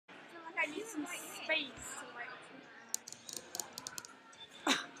I need some space.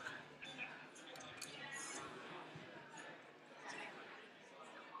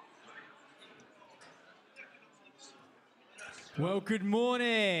 Well, good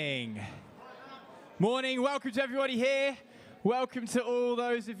morning. Morning. Welcome to everybody here. Welcome to all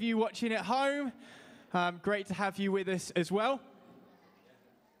those of you watching at home. Great to have you with us as well.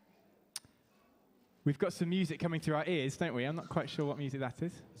 We've got some music coming through our ears, don't we? I'm not quite sure what music that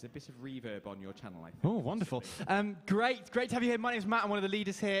is. There's a bit of reverb on your channel, I think. Oh, wonderful. Great to have you here. My name's Matt. I'm one of the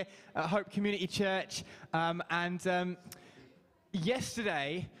leaders here at Hope Community Church.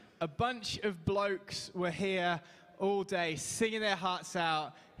 Yesterday, a bunch of blokes were here all day, singing their hearts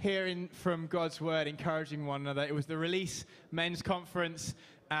out, hearing from God's word, encouraging one another. It was the Release Men's Conference.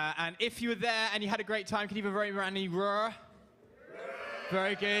 And if you were there and you had a great time, can you give a very randy roar?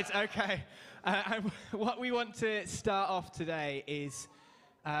 Very good. Okay. And what we want to start off today is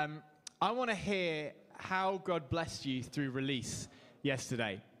I want to hear how God blessed you through Release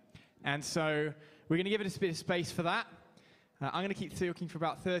yesterday. And so we're going to give it a bit of space for that. I'm going to keep talking for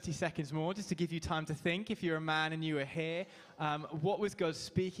about 30 seconds more, just to give you time to think. If you're a man and you were here, what was God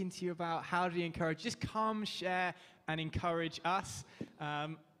speaking to you about? How did he encourage? Just come, share, and encourage us. We're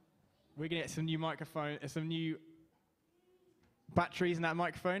going to get some new some new batteries in that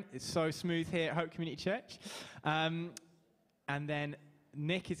microphone. It's so smooth here at Hope Community Church. And then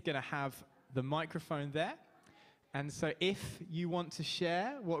Nick is going to have the microphone there. And so if you want to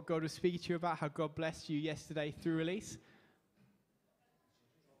share what God was speaking to you about, how God blessed you yesterday through Release,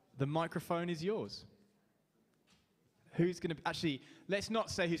 the microphone is yours. Who's going to... Actually, let's not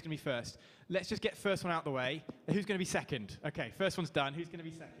say who's going to be first. Let's just get first one out of the way. Who's going to be second? Okay, first one's done. Who's going to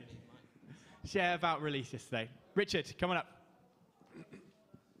be second? Share about Release yesterday. Richard, come on up.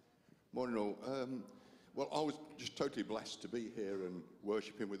 Morning all. Well, I was just totally blessed to be here and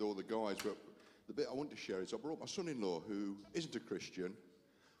worshipping with all the guys, but the bit I want to share is I brought my son-in-law, who isn't a Christian, and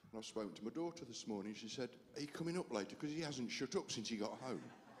I've spoken to my daughter this morning. She said, are you coming up later? Because he hasn't shut up since he got home.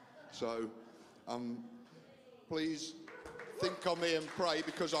 So, please think on me and pray,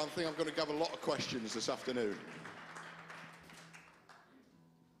 because I think I'm going to have a lot of questions this afternoon.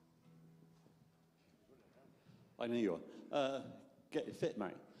 I know you are. Get your fit,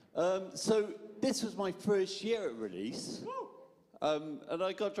 mate. So this was my first year at Release, and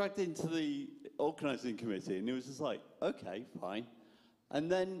I got dragged into the organising committee, and it was just like, okay, fine.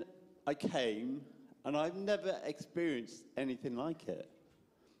 And then I came, and I've never experienced anything like it.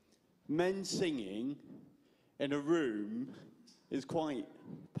 Men singing in a room is quite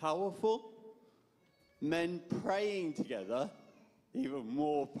powerful. Men praying together, even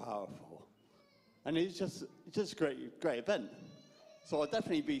more powerful. And it's just a great event. So I'll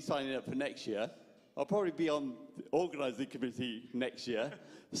definitely be signing up for next year. I'll probably be on the organising committee next year.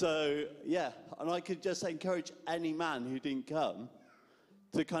 So, yeah, and I could just encourage any man who didn't come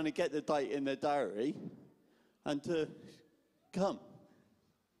to kind of get the date in their diary and to come.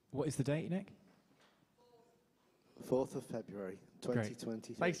 What is the date, Nick? 4th of February,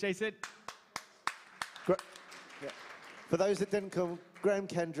 2023. Thanks, Jason. Yeah. For those that didn't come, Graham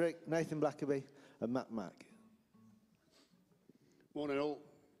Kendrick, Nathan Blackerby, and Matt Mack. Morning all.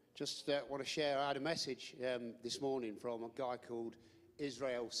 Just want to share, I had a message this morning from a guy called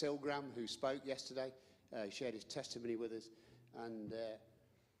Israel Silgram, who spoke yesterday. He shared his testimony with us, and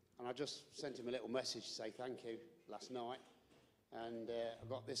I just sent him a little message to say thank you last night. And I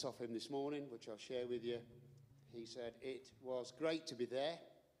got this off him this morning, which I'll share with you. He said, it was great to be there.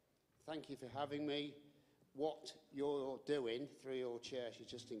 Thank you for having me. What you're doing through your church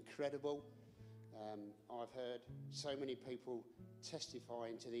is just incredible. I've heard so many people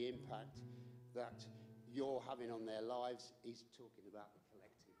testifying to the impact that you're having on their lives. He's talking about the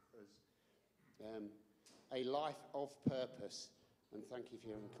collective as a life of purpose. And thank you for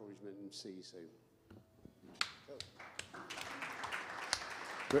your encouragement, and see you soon.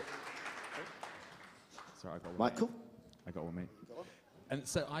 Sorry, I got one. Michael? I got one, mate. And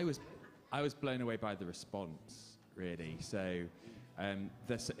so I was blown away by the response, really. So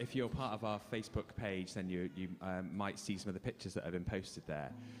if you're part of our Facebook page, then you might see some of the pictures that have been posted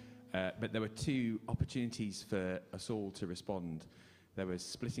there. But there were two opportunities for us all to respond. There was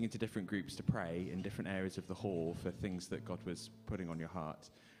splitting into different groups to pray in different areas of the hall for things that God was putting on your heart.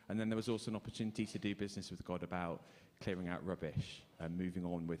 And then there was also an opportunity to do business with God about clearing out rubbish and moving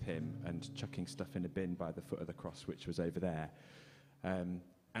on with him and chucking stuff in a bin by the foot of the cross, which was over there.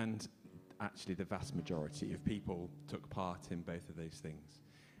 And actually the vast majority of people took part in both of those things.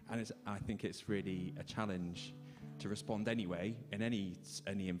 And I think it's really a challenge to respond anyway in any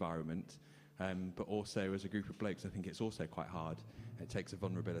environment, but also as a group of blokes, I think it's also quite hard. It takes a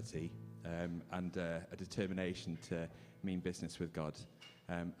vulnerability, and a determination to mean business with God.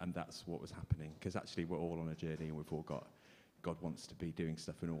 And that's what was happening, because actually we're all on a journey and we've all got, God wants to be doing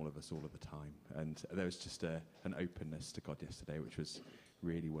stuff in all of us all of the time. And there was just an openness to God yesterday, which was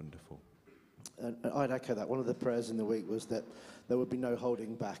really wonderful. And I'd echo that. One of the prayers in the week was that there would be no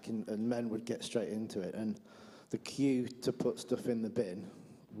holding back and men would get straight into it. And the queue to put stuff in the bin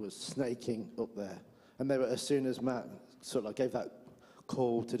was snaking up there. And they were, as soon as Matt sort of like gave that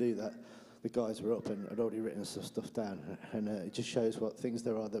call to do that, the guys were up and had already written some stuff down. And it just shows what things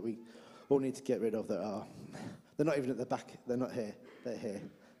there are that we all need to get rid of that are... They're not even at the back. They're not here. They're here.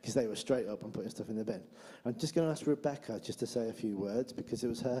 Because they were straight up and putting stuff in the bin. I'm just going to ask Rebecca just to say a few words, because it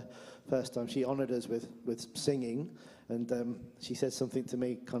was her first time. She honoured us with singing, and she said something to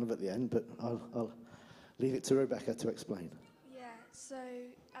me kind of at the end, but I'll leave it to Rebecca to explain. Yeah, so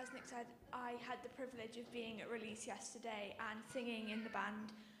as Nick said, I had the privilege of being at Release yesterday and singing in the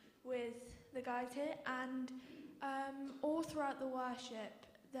band with the guys here, and all throughout the worship,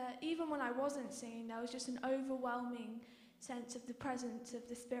 even when I wasn't singing, there was just an overwhelming sense of the presence of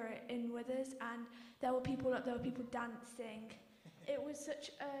the Spirit in with us, and there were people up there, people dancing. It was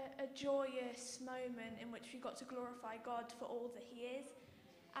such a joyous moment in which we got to glorify God for all that He is,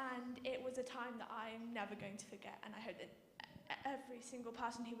 and it was a time that I'm never going to forget, and I hope that every single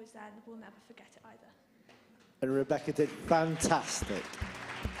person who was there will never forget it either. And Rebecca did fantastic.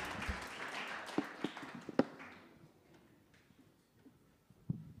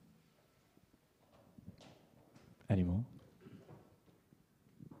 Any more?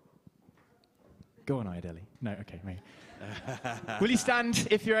 Go on, Ideli. No, okay, maybe. Will you stand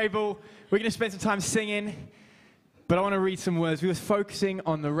if you're able? We're going to spend some time singing, but I want to read some words. We were focusing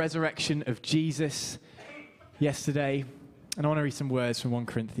on the resurrection of Jesus yesterday, and I want to read some words from 1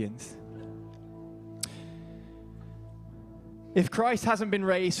 Corinthians. If Christ hasn't been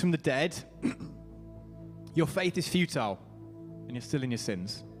raised from the dead, your faith is futile, and you're still in your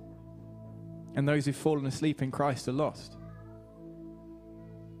sins. And those who've fallen asleep in Christ are lost.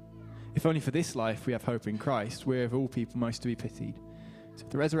 If only for this life we have hope in Christ, we're of all people most to be pitied. So if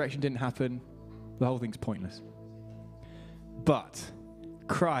the resurrection didn't happen, the whole thing's pointless. But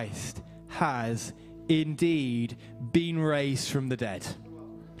Christ has indeed been raised from the dead,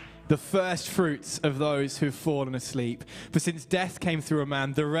 the first fruits of those who've fallen asleep. For since death came through a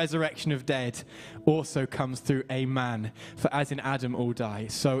man, the resurrection of dead also comes through a man. For as in Adam all die,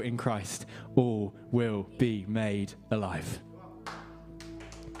 so in Christ all will be made alive.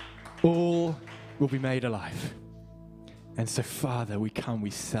 All will be made alive. And so, Father, we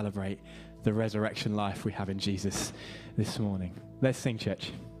celebrate the resurrection life we have in Jesus this morning. Let's sing,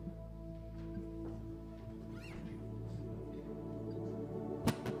 church.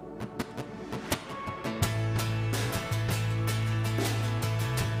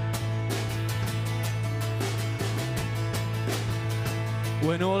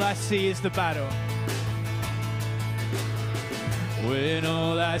 When all I see is the battle. When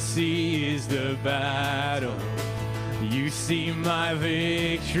all I see is the battle, you see my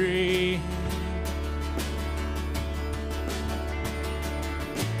victory.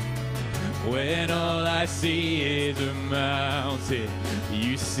 When all I see is a mountain,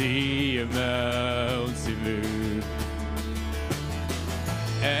 you see a mountain move.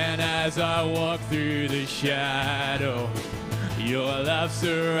 And as I walk through the shadow, your love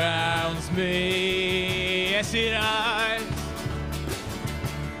surrounds me. Yes, it does.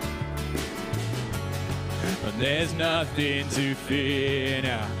 There's nothing to fear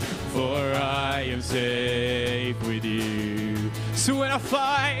now, for I am safe with you. So when I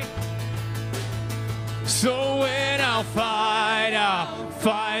fight I'll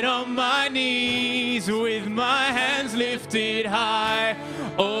fight on my knees with my hands lifted high.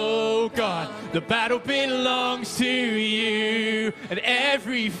 Oh God, the battle belongs to you, and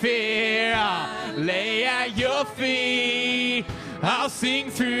every fear I'll lay at your feet. I'll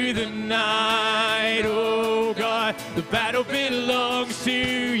sing through the night. Oh God, the battle belongs to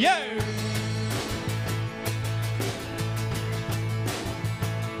you.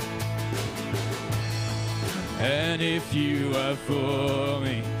 And if you are for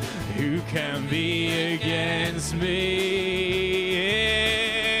me, who can be against me?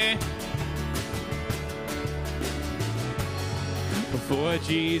 For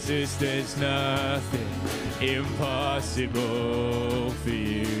Jesus, there's nothing impossible for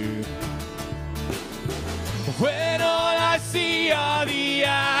you. When all I see are the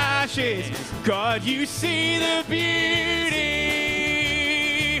ashes, God, you see the beauty.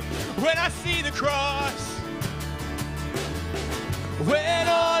 When I see the cross, when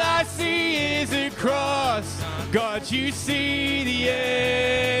all I see is a cross, God, you see the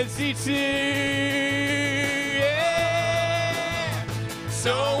empty too. Yeah.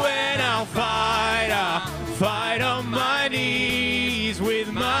 So when I'll fight on my knees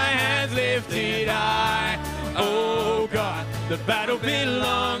with my hands lifted high. Oh God, the battle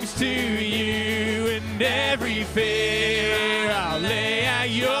belongs to you, and every fear I'll lay at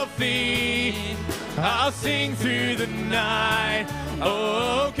your feet. I'll sing through the night.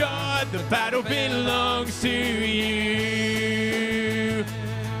 Oh God, the battle belongs to you.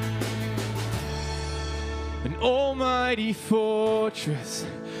 An almighty fortress,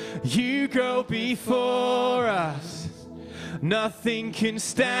 you go before us. Nothing can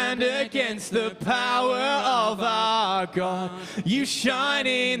stand against the power of our God. You shine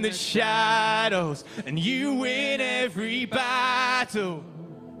in the shadows and you win every battle.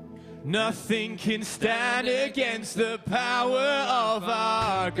 Nothing can stand against the power of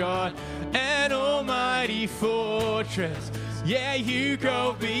our God. An almighty fortress, yeah, you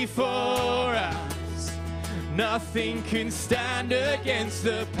go before us. Nothing can stand against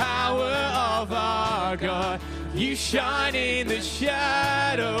the power of our God. You shine in the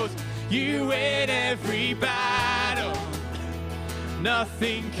shadows, you win every battle.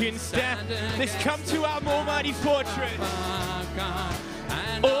 Nothing can stand. Let's come to our almighty fortress.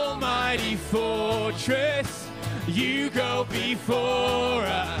 Almighty fortress, you go before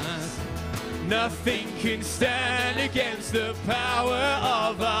us. Nothing can stand against the power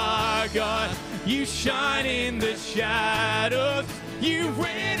of our God. You shine in the shadows, you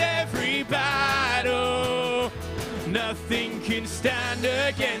win every battle. Nothing can stand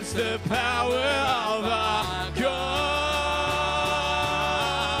against the power of our God.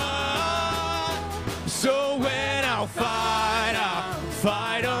 So when I'll fight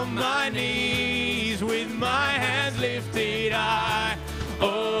on my knees with my hands lifted high.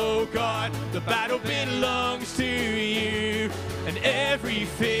 Oh God, the battle belongs to you, and every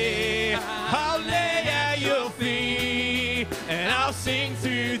fear I'll lay at your feet, and I'll sing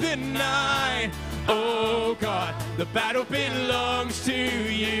through the night. Oh God, the battle belongs to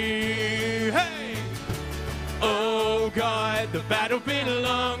you. Hey! Oh God, the battle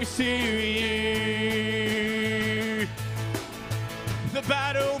belongs to you. The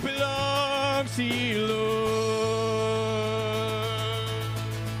battle belongs to you, Lord.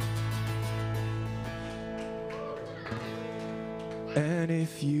 And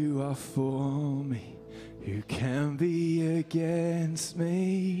if you are for me, who can be against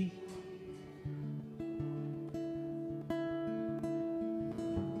me?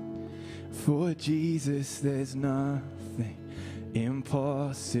 For Jesus, there's nothing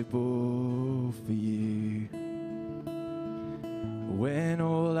impossible for you. When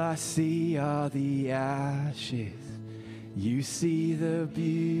all I see are the ashes, you see the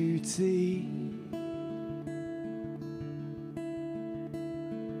beauty.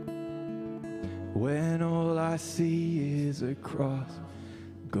 When all I see is a cross,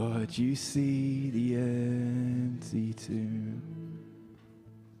 God, you see the empty tomb.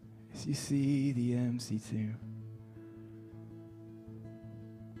 Yes, you see the empty tomb.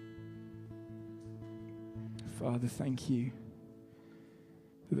 Father, thank you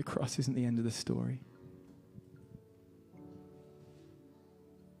that the cross isn't the end of the story.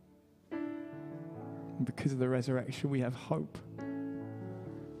 And because of the resurrection, we have hope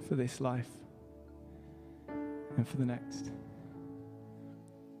for this life and for the next.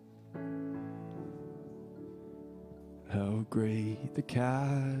 How great the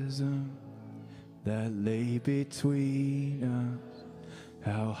chasm that lay between us.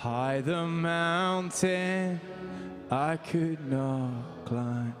 How high the mountain I could not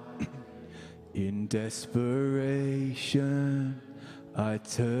climb. In desperation, I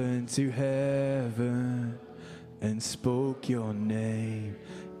turned to heaven and spoke your name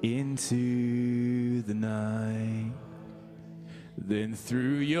into the night. Then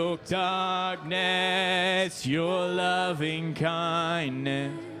through your darkness, your loving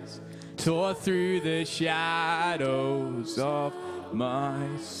kindness tore through the shadows of my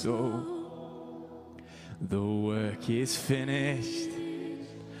soul. The work is finished,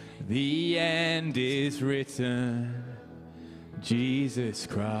 the end is written. Jesus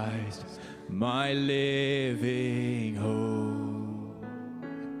Christ, my living hope.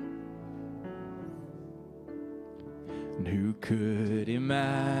 And who could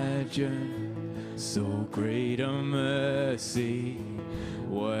imagine so great a mercy?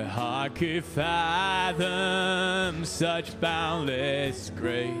 What heart could fathom such boundless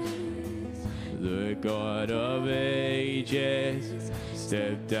grace? The God of ages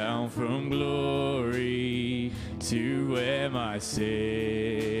stepped down from glory to where I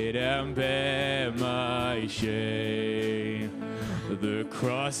sit and bear my shame. The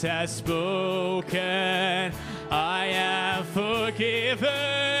cross has spoken, I am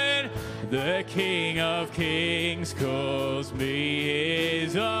forgiven. The King of Kings calls me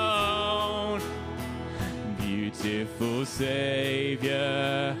his own. Beautiful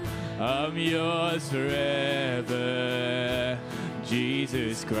Savior, I'm yours forever.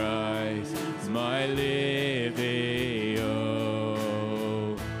 Jesus Christ, my living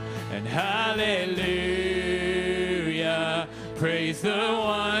hope. And hallelujah, praise the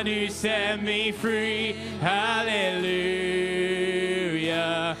one who set me free. Hallelujah,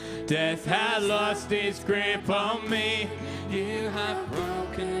 death has lost its grip on me. You have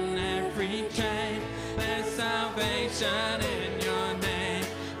broken every chain. There's salvation in your name,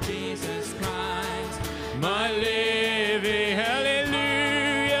 Jesus Christ, My living,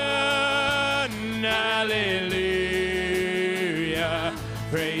 hallelujah, hallelujah.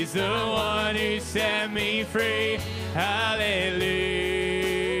 Praise the one who set me free. Hallelujah.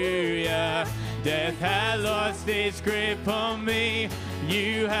 Death has lost its grip on me.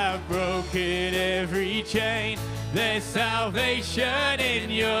 You have broken every chain. There's salvation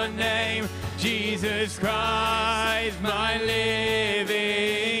in your name, Jesus Christ, my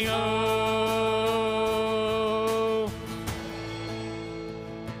living hope.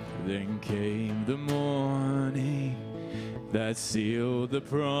 Then came the morning that sealed the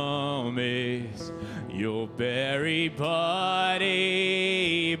promise. Your buried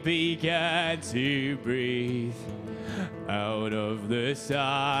body began to breathe. Out of the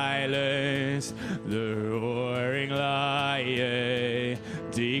silence, the roaring lion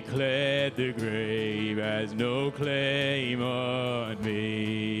declared the grave has no claim on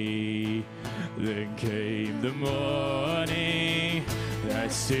me. Then came the morning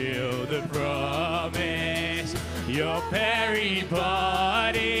that sealed the promise. Your buried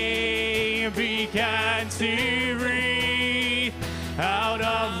body began to breathe. Out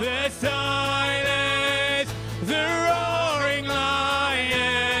of the silence, the roaring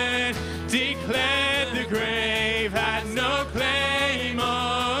lion declared the grave had no claim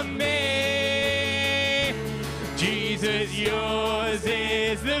on me. Jesus, yours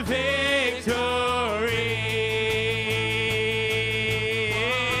is the victory.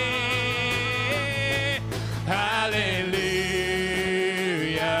 Hallelujah,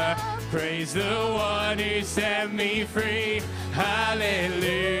 praise the one who set me free. Hallelujah,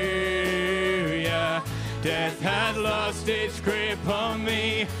 death has lost its grip on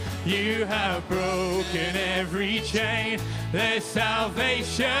me. You have broken every chain. There's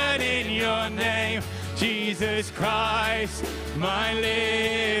salvation in your name, Jesus Christ, my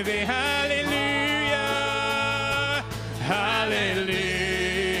living. Hallelujah, hallelujah,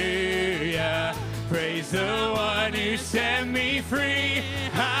 praise the one who set me free.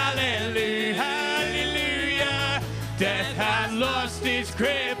 Hallelujah, hallelujah, death has lost its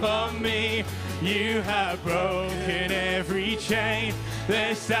grip on me. You have broken every chain.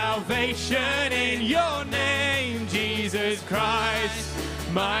 There's salvation in your name, Jesus Christ,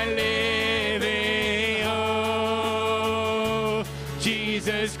 my living hope.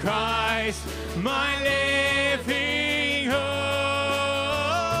 Jesus Christ, my living hope.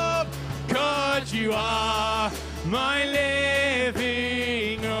 God, you are my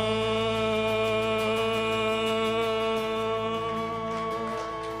living hope.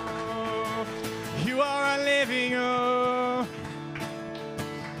 You are our living hope.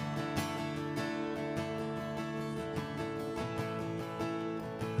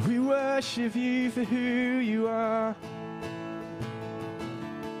 We worship you for who you are.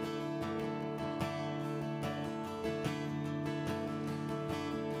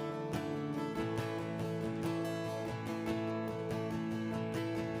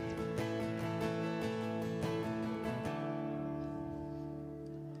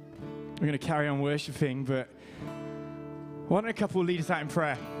 We're going to carry on worshiping, but why don't a couple lead us out in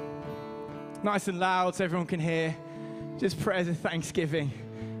prayer? Nice and loud so everyone can hear. Just prayers of thanksgiving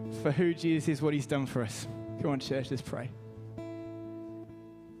for who Jesus is, what he's done for us. Come on, church, let's pray.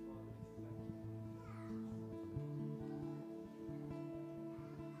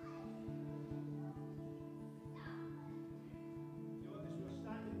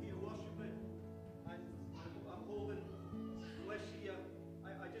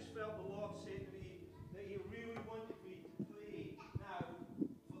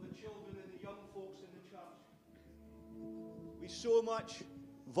 So much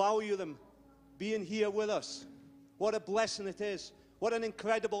value them being here with us. What a blessing it is. What an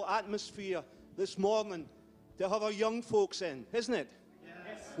incredible atmosphere this morning to have our young folks in, isn't it? Yes.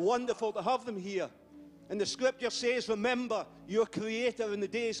 Wonderful to have them here. And the scripture says, remember your Creator in the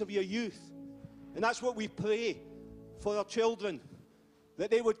days of your youth. And that's what we pray for our children that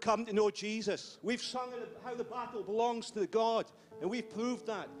they would come to know Jesus. We've sung how the battle belongs to God, and we've proved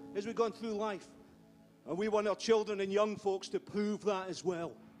that as we've gone through life. And we want our children and young folks to prove that as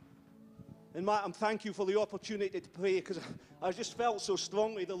well. And Matt, I'm thank you for the opportunity to pray, because I just felt so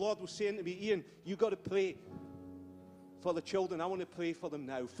strongly the Lord was saying to me, Ian, you've got to pray for the children. I want to pray for them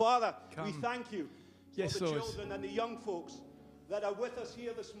now. Father, we thank you for the children and the young folks that are with us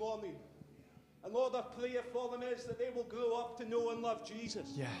here this morning. And Lord, our prayer for them is that they will grow up to know and love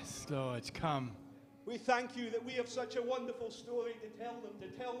Jesus. Yes, Lord, come. We thank you that we have such a wonderful story to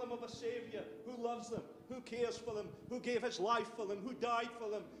tell them of a Savior who loves them, who cares for them, who gave his life for them, who died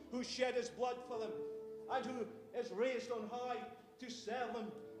for them, who shed his blood for them, and who is raised on high to serve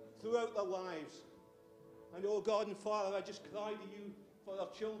them throughout their lives. And oh God and Father, I just cry to you for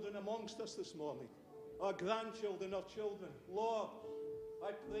our children amongst us this morning, our grandchildren, our children. Lord,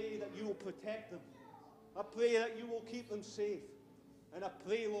 I pray that you will protect them. I pray that you will keep them safe. And I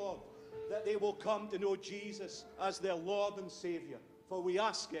pray, Lord, that they will come to know Jesus as their Lord and Savior. For we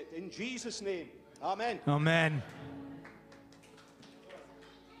ask it in Jesus' name. Amen. Amen.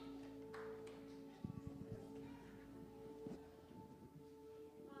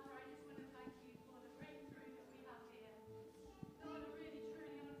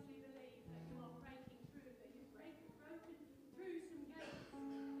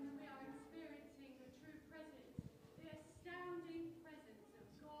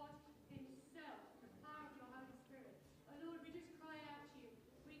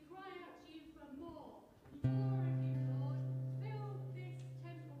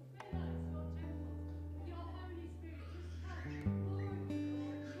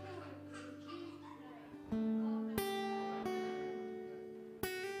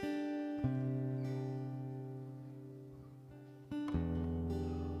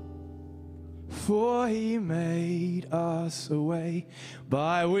 For he made us a way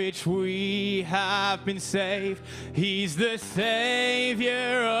by which we have been saved. He's the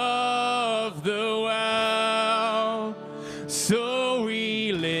Savior of the world. So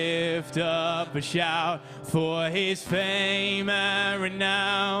we lift up a shout for his fame and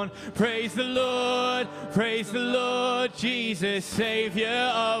renown. Praise the Lord, Jesus,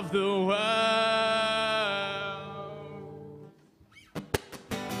 Savior of the world.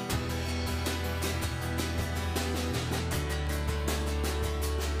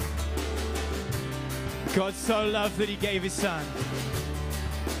 God so loved that he gave his son.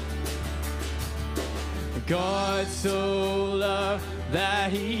 God so loved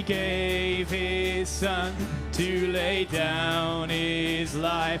that he gave his son to lay down his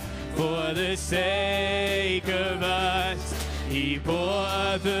life for the sake of us. He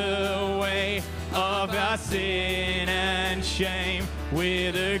bore the weight of our sin and shame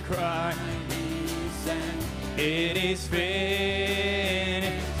with a cry. He said, "It is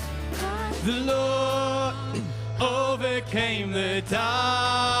finished." The Lord overcame the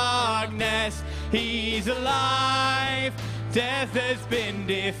darkness. He's alive. Death has been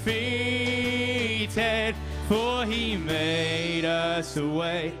defeated. For he made us a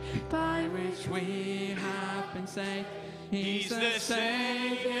way by which we have been saved. He's the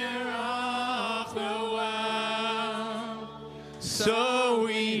Savior of the world. So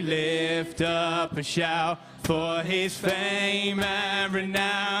we lift up a shout for his fame and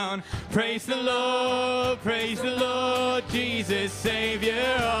renown. Praise the Lord, Jesus,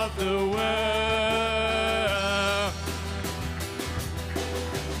 Savior of the world.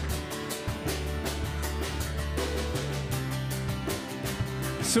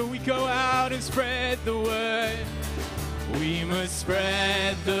 So we go out and spread the word. We must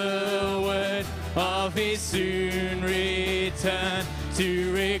spread the word of his soon return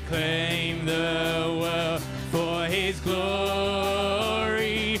to reclaim the world for his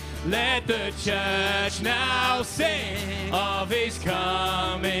glory. Let the church now sing of his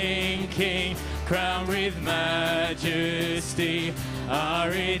coming King, crowned with majesty, our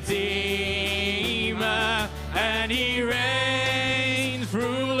Redeemer, and he reigns,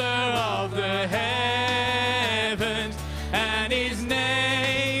 ruler of the heavens, and his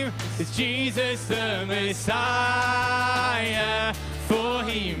name is Jesus the Messiah. For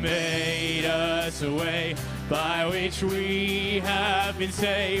he made us a way by which we have been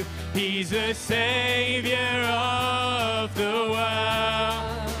saved. He's the Savior of the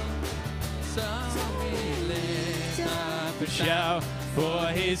world. So we lift up a shout for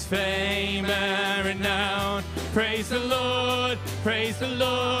his fame and renown. Praise the Lord,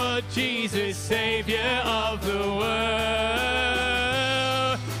 Jesus, Savior of the world.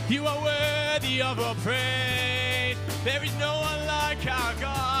 You are worthy of our praise. There is no one like our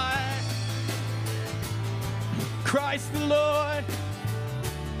God. Christ the Lord,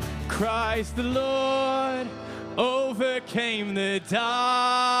 Christ the Lord overcame the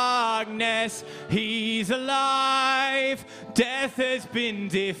darkness. He's alive. Death has been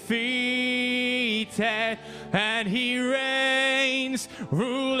defeated, and he reigns,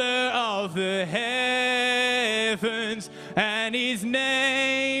 ruler of the heavens, and his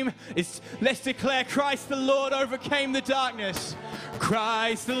name is, let's declare, Christ the Lord overcame the darkness.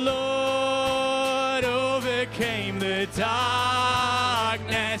 Christ the Lord overcame the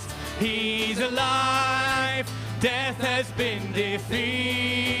darkness. He's alive. Death has been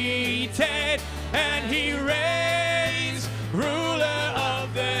defeated, and he reigns, ruler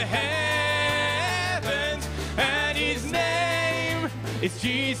of the heavens, and his name is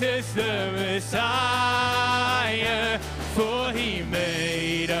Jesus the Messiah. For he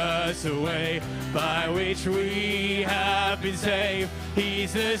made us a way by which we have been saved.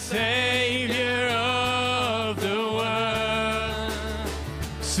 He's the Savior of the world.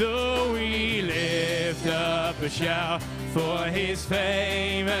 So we lift up a shout for his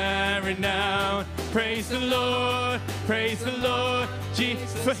fame and renown. Praise the Lord,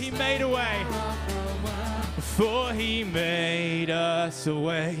 Jesus, for he made a way. For he made us a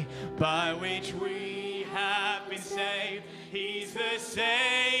way by which we have been saved. He's the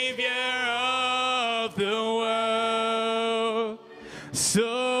Savior of the world.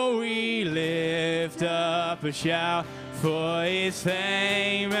 So we lift up a shout for his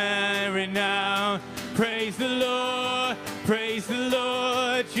fame and renown. Praise the Lord,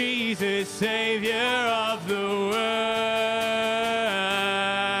 Jesus, Savior of the world.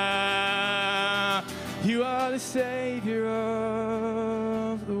 You are the Savior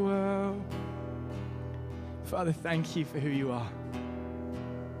of the world. Father, thank you for who you are.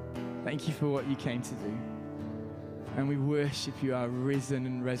 Thank you for what you came to do. And we worship you, our risen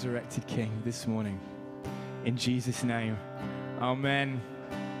and resurrected King, this morning. In Jesus' name, amen.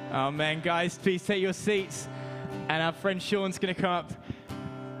 Amen. Guys, please take your seats. And our friend Sean's going to come up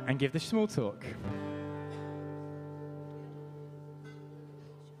and give the small talk.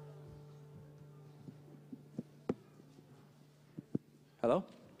 Hello?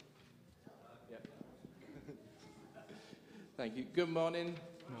 Yep. Thank you. Good morning.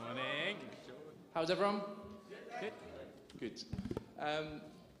 Morning. How's everyone? Good. Good.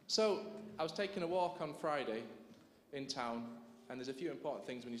 So, I was taking a walk on Friday in town, and there's a few important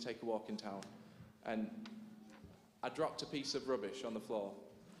things when you take a walk in town. And I dropped a piece of rubbish on the floor.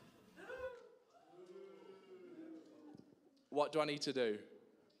 What do I need to do?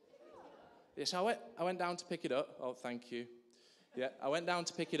 Yeah, so I went down to pick it up. Oh, thank you. Yeah, I went down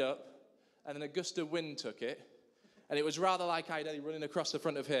to pick it up, and then a gust of wind took it, and it was rather like I'd running across the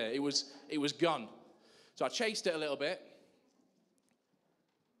front of here. It was gone. So I chased it a little bit,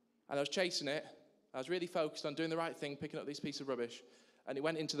 and I was chasing it. I was really focused on doing the right thing, picking up this piece of rubbish, and it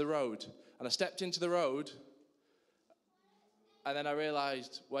went into the road. And I stepped into the road, and then I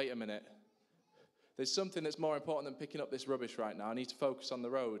realized, wait a minute. There's something that's more important than picking up this rubbish right now. I need to focus on the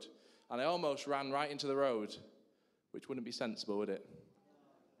road. And I almost ran right into the road, which wouldn't be sensible, would it?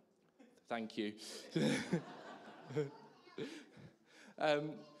 Thank you.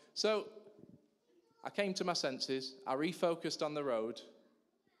 So I came to my senses. I refocused on the road.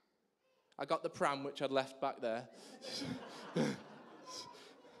 I got the pram, which I'd left back there.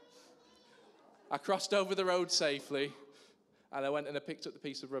 I crossed over the road safely, and I went and I picked up the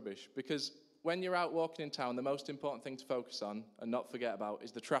piece of rubbish. Because when you're out walking in town, the most important thing to focus on and not forget about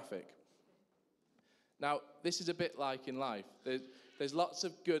is the traffic. Now, this is a bit like in life. There's lots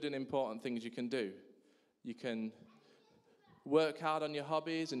of good and important things you can do. You can work hard on your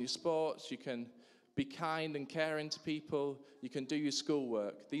hobbies and your sports. You can be kind and caring to people. You can do your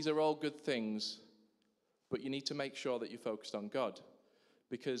schoolwork. These are all good things, but you need to make sure that you're focused on God,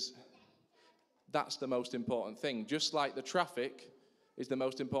 because that's the most important thing. Just like the traffic is the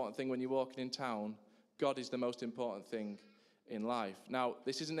most important thing when you're walking in town, God is the most important thing in life. Now,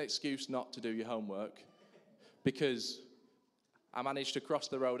 this isn't an excuse not to do your homework, because I managed to cross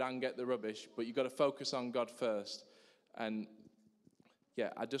the road and get the rubbish, but you've got to focus on God first. And yeah,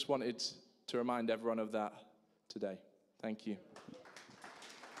 I just wanted to remind everyone of that today. Thank you.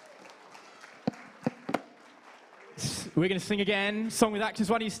 We're going to sing again. Song with actions.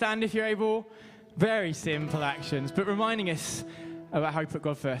 Why don't you stand if you're able? Very simple actions, but reminding us about how we put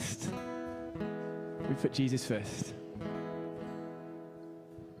God first. We put Jesus first.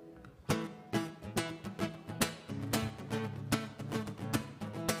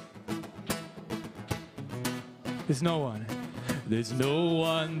 There's no one. There's no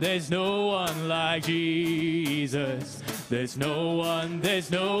one like Jesus. There's no one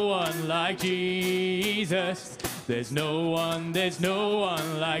like Jesus. There's no one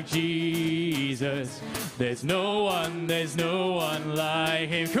like Jesus. There's no one like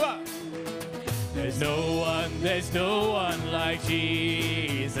him. Come on. There's no one like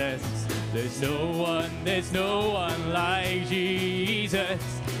Jesus. There's no one like Jesus.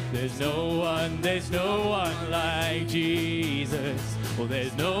 There's no one like Jesus. Well,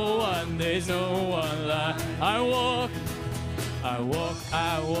 there's no one like. I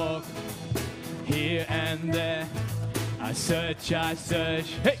walk here and there. I search,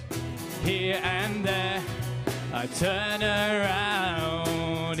 hey, here and there. I turn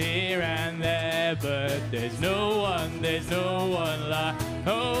around here and there, but there's no one like.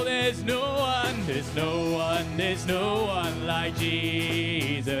 Oh, there's no one like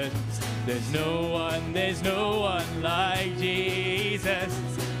Jesus. There's no one like Jesus.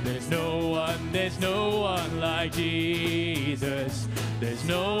 There's no one like Jesus. There's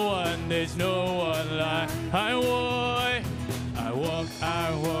no one like. I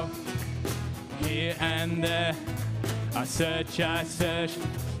walk here and there. I search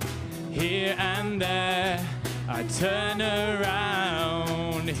here and there. I turn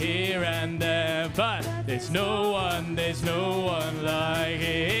around here and there, but there's no one like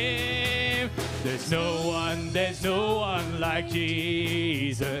him. There's no one like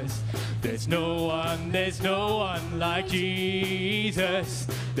Jesus. There's no one like Jesus.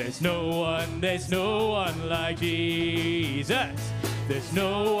 There's no one like Jesus. There's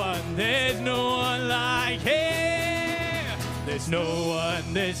no one like him. There's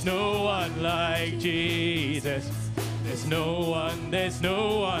no one like Jesus. There's no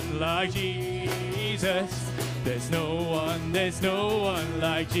one like Jesus. There's no one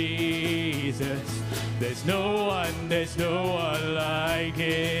like Jesus. There's no one like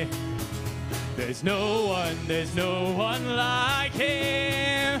him. There's no one like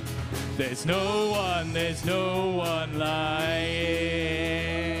him. There's no one like him.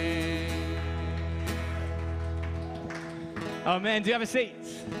 Amen. Do you have a seat?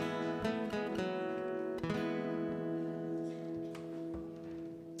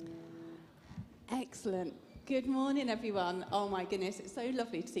 Excellent. Good morning, everyone. Oh my goodness, it's so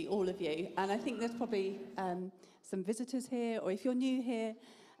lovely to see all of you. And I think there's probably some visitors here, or if you're new here,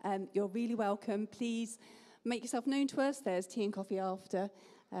 you're really welcome. Please make yourself known to us. There's tea and coffee after.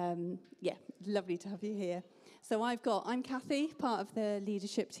 Yeah, lovely to have you here. So I'm Kathy, part of the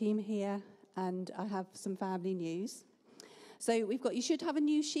leadership team here, and I have some family news. So you should have a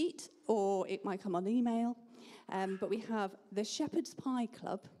news sheet, or it might come on email, but we have the Shepherd's Pie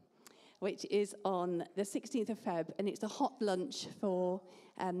Club, which is on the 16th of Feb, and it's a hot lunch for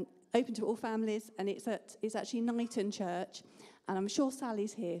open to all families, and it's actually Knighton Church, and I'm sure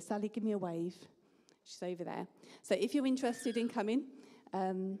Sally's here. Sally, give me a wave. She's over there. So if you're interested in coming, I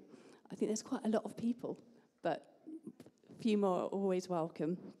think there's quite a lot of people, but a few more are always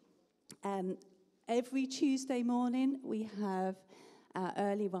welcome. Every Tuesday morning, we have our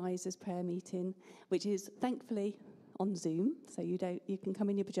early risers prayer meeting, which is thankfully on Zoom, so you can come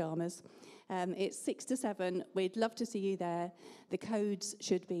in your pajamas. It's 6 to 7. We'd love to see you there. The codes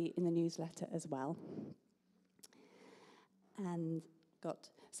should be in the newsletter as well.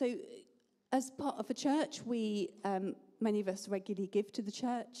 So as part of a church, many of us regularly give to the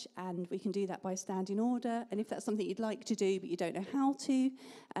church, and we can do that by standing order. And if that's something you'd like to do but you don't know how to,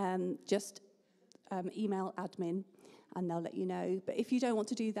 just email admin and they'll let you know. But if you don't want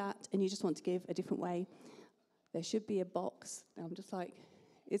to do that and you just want to give a different way, there should be a box. I'm just like,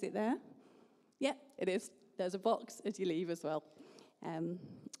 is it there? Yeah, it is. There's a box as you leave as well.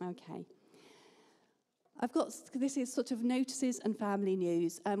 Okay. This is sort of notices and family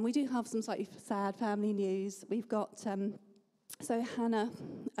news. We do have some slightly sad family news. We've got, so Hannah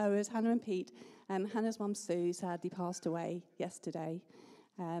and Pete, Hannah's mum Sue sadly passed away yesterday.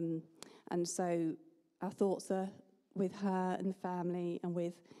 And so our thoughts are with her and the family, and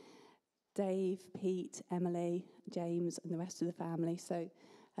with Dave, Pete, Emily, James, and the rest of the family. So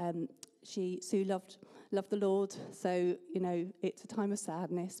Sue loved the Lord. So, it's a time of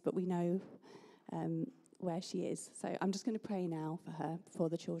sadness, but we know where she is. So I'm just going to pray now for her before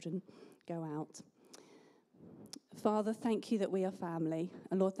the children go out. Father, thank you that we are family.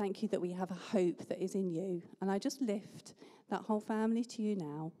 And Lord, thank you that we have a hope that is in you. And I just lift that whole family to you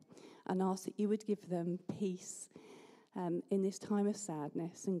now and ask that you would give them peace in this time of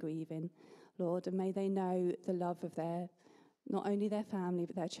sadness and grieving, Lord. And may they know the love of not only their family,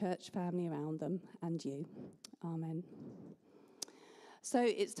 but their church family around them and you. Amen. So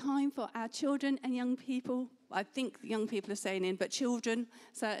it's time for our children and young people. I think young people are staying in, but children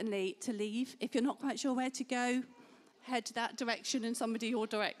certainly to leave. If you're not quite sure where to go, head that direction and somebody will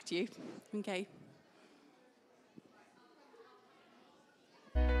direct you. Okay.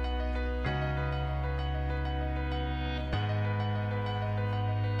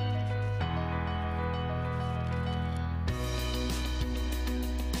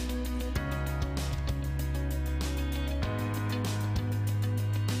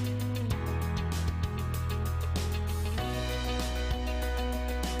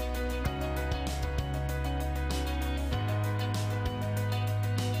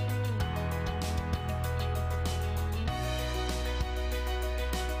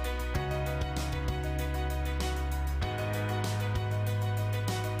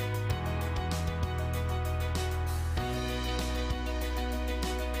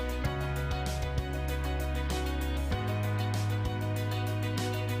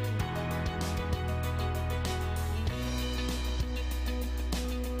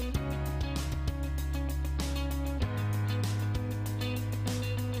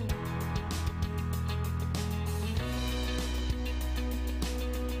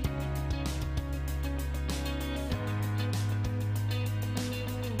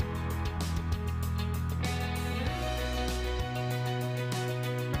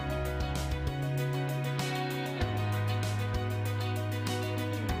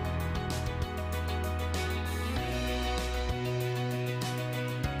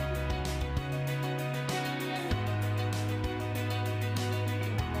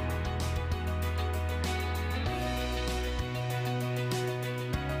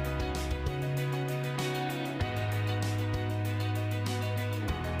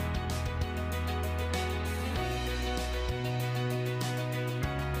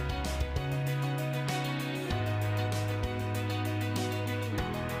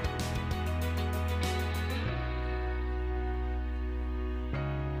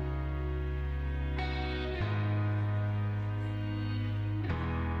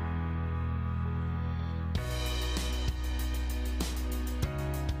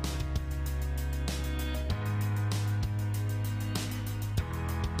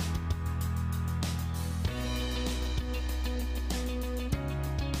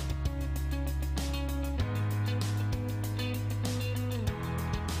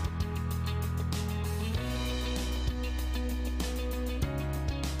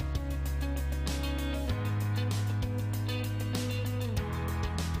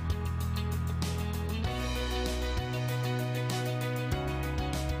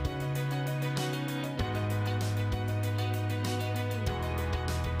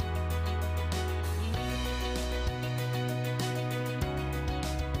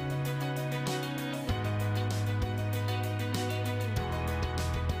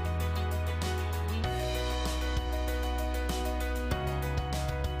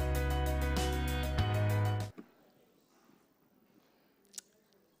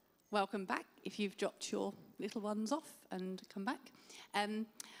 welcome back if you've dropped your little ones off and come back.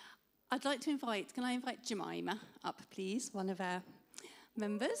 I'd like to invite, can I invite Jemima up, please, one of our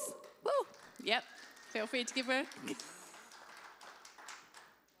members? Woo! Yep, feel free to give her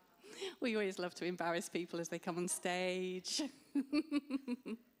We always love to embarrass people as they come on stage.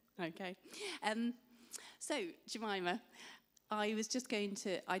 Okay. So, Jemima, I was just going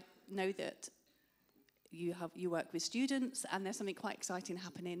to, I know that you work with students and there's something quite exciting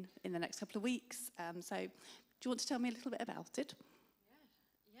happening in the next couple of weeks. So, do you want to tell me a little bit about it?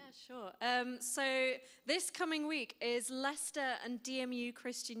 Yeah, sure. So this coming week is Leicester and DMU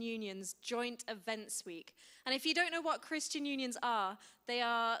Christian Union's joint events week. And if you don't know what Christian unions are, they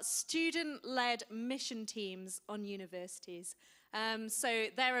are student-led mission teams on universities. So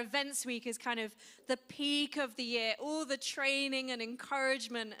their events week is kind of the peak of the year. All the training and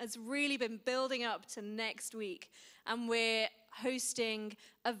encouragement has really been building up to next week. And we're hosting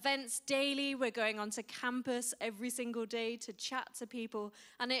events daily. We're going onto campus every single day to chat to people.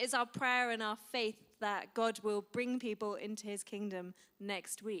 And it is our prayer and our faith that God will bring people into his kingdom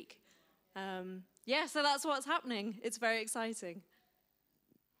next week. Yeah, so that's what's happening. It's very exciting.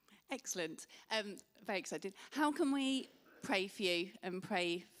 Excellent. Very excited. How can we pray for you and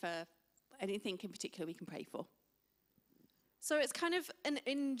pray for anything in particular we can pray for? So it's kind of an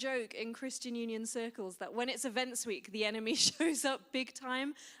in-joke in Christian Union circles that when it's events week, the enemy shows up big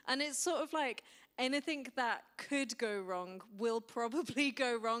time. And it's sort of like anything that could go wrong will probably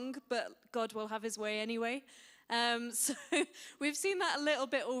go wrong, but God will have his way anyway. So we've seen that a little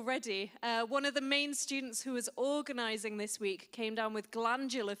bit already. One of the main students who was organizing this week came down with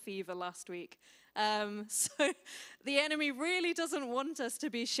glandular fever last week. So the enemy really doesn't want us to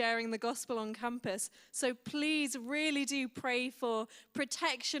be sharing the gospel on campus. So please really do pray for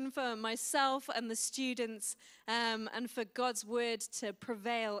protection for myself and the students, and for God's word to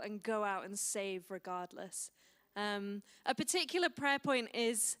prevail and go out and save regardless. A particular prayer point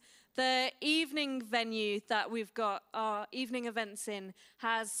is the evening venue that we've got our evening events in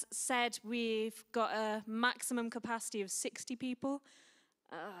has said we've got a maximum capacity of 60 people.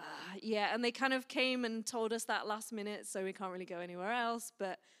 Yeah, and they kind of came and told us that last minute, so we can't really go anywhere else.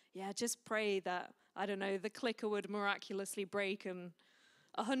 But yeah, just pray that, I don't know, the clicker would miraculously break and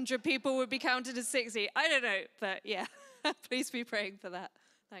 100 people would be counted as 60. I don't know, but yeah, please be praying for that.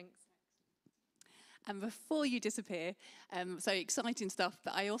 Thanks. And before you disappear, so exciting stuff,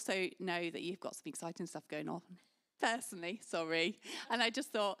 but I also know that you've got some exciting stuff going on personally, sorry. And I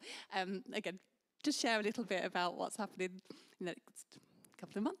just thought, again, just share a little bit about what's happening in the next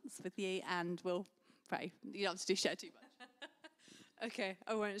couple of months with you, and we'll pray. You don't have to share too much. Okay,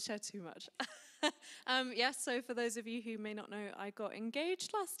 I won't share too much. Yes, so for those of you who may not know, I got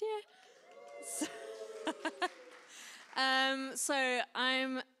engaged last year. So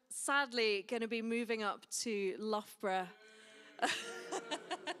I'm sadly going to be moving up to Loughborough.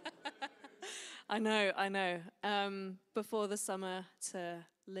 I know. Before the summer to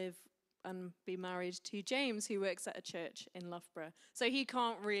live and be married to James, who works at a church in Loughborough. So he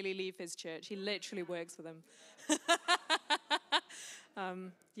can't really leave his church. He literally works for them.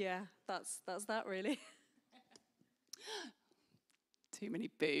 Yeah, that's that really. Too many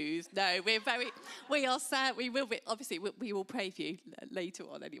boos. No, we are sad. We will be, obviously, we will pray for you later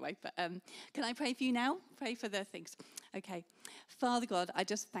on anyway. But can I pray for you now? Pray for the things. Okay. Father God, I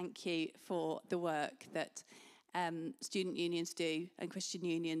just thank you for the work that student unions do and Christian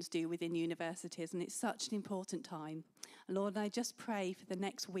unions do within universities. And it's such an important time. And Lord, I just pray for the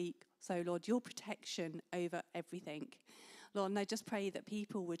next week. So, Lord, your protection over everything. Lord, and I just pray that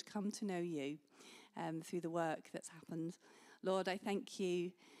people would come to know you through the work that's happened. Lord, I thank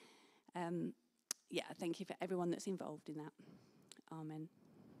you. Thank you for everyone that's involved in that. Amen.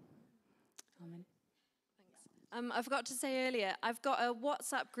 Amen. Thanks. I forgot to say earlier, I've got a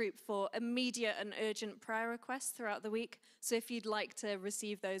WhatsApp group for immediate and urgent prayer requests throughout the week. So if you'd like to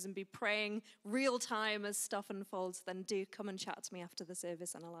receive those and be praying real time as stuff unfolds, then do come and chat to me after the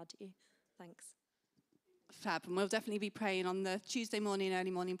service and I'll add you. Thanks. Fab. And we'll definitely be praying on the Tuesday morning,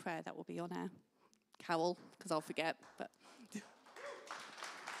 early morning prayer. That will be on our cowl, because I'll forget. But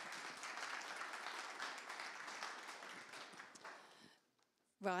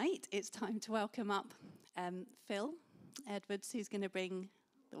right, it's time to welcome up Phil Edwards, who's going to bring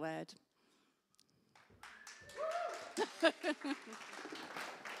the word.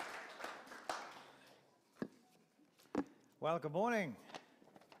 Well, good morning.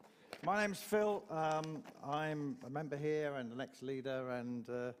 My name's Phil. I'm a member here and an ex-leader and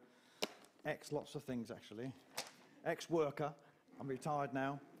lots of things, actually. Ex-worker. I'm retired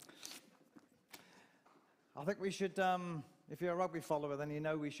now. I think we should, If you're a rugby follower, then you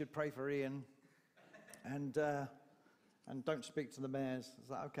know we should pray for Ian. And don't speak to the mayors. Is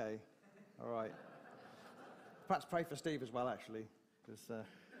that okay? All right. Perhaps pray for Steve as well, actually. Because,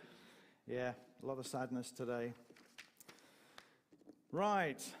 yeah, a lot of sadness today.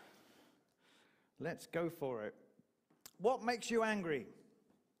 Right. Let's go for it. What makes you angry?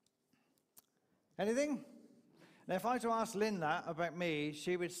 Anything? Now, if I were to ask Lynn that about me,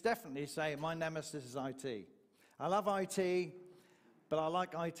 she would definitely say my nemesis is IT. I love IT, but I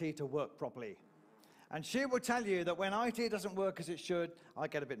like IT to work properly. And she will tell you that when IT doesn't work as it should, I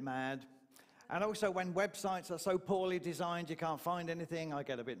get a bit mad. And also when websites are so poorly designed you can't find anything, I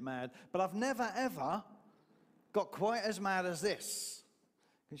get a bit mad. But I've never, ever got quite as mad as this.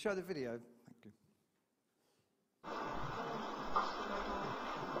 Can you show the video? Thank you.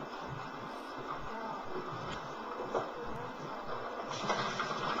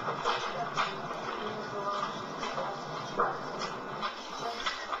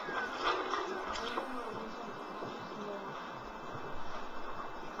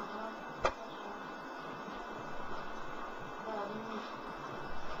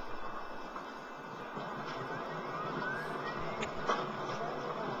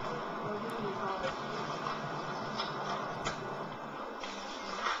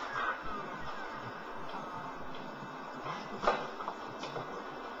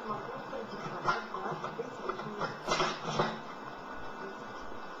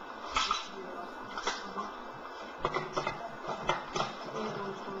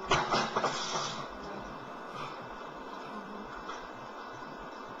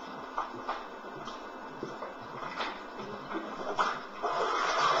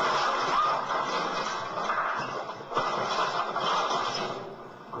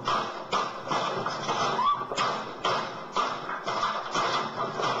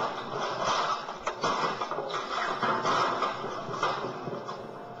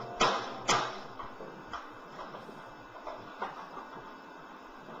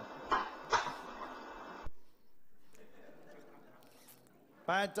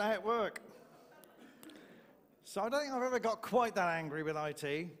 Bad day at work. So I don't think I've ever got quite that angry with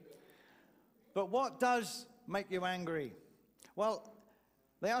IT. But what does make you angry? Well,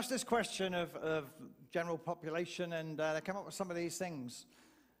 they asked this question of general population, and they came up with some of these things.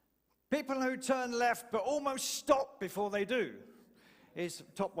 People who turn left but almost stop before they do is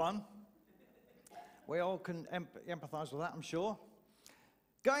top one. We all can empathize with that, I'm sure.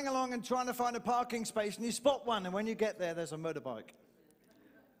 Going along and trying to find a parking space, and you spot one, and when you get there, there's a motorbike.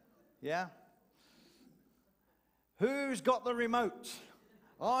 Yeah? Who's got the remote?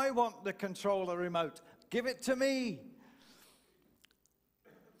 I want the controller remote. Give it to me.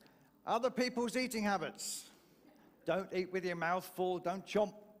 Other people's eating habits. Don't eat with your mouth full. Don't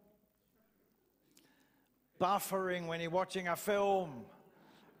chomp. Buffering when you're watching a film.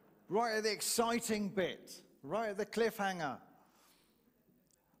 Right at the exciting bit. Right at the cliffhanger.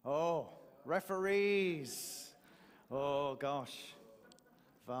 Oh, referees. Oh, gosh.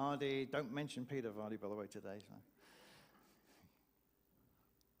 Vardy, don't mention Peter Vardy, by the way, today. So.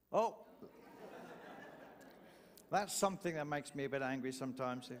 Oh, that's something that makes me a bit angry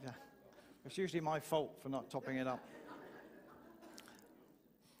sometimes. It's usually my fault for not topping it up.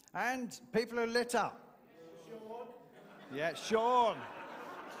 And people who litter. Sean. Yeah, Sean.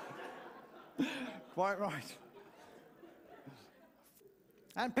 Quite right.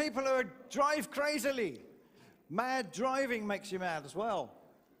 And people who drive crazily. Mad driving makes you mad as well.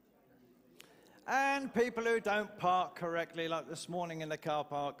 And people who don't park correctly, like this morning in the car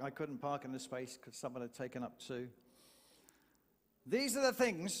park, I couldn't park in the space because someone had taken up two. These are the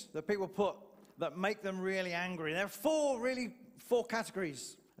things that people put that make them really angry. There are four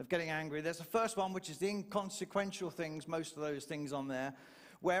categories of getting angry. There's the first one, which is the inconsequential things, most of those things on there,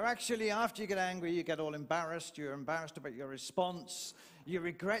 where actually after you get angry, you get all embarrassed. You're embarrassed about your response. You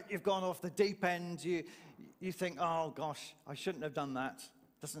regret you've gone off the deep end. You think, oh gosh, I shouldn't have done that.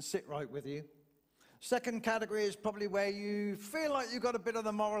 Doesn't sit right with you. Second category is probably where you feel like you've got a bit of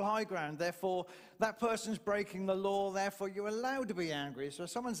the moral high ground. Therefore, that person's breaking the law. Therefore, you're allowed to be angry. So if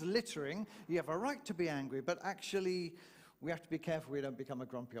someone's littering, you have a right to be angry. But actually, we have to be careful we don't become a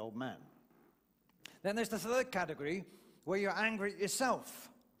grumpy old man. Then there's the third category where you're angry at yourself.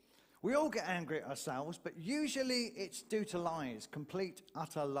 We all get angry at ourselves, but usually it's due to lies, complete,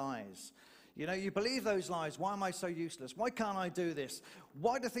 utter lies. You know, you believe those lies. Why am I so useless? Why can't I do this?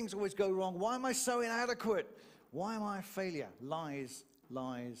 Why do things always go wrong? Why am I so inadequate? Why am I a failure? Lies,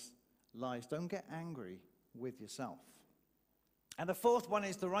 lies, lies. Don't get angry with yourself. And the fourth one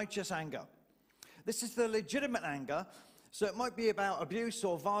is the righteous anger. This is the legitimate anger So it might be about abuse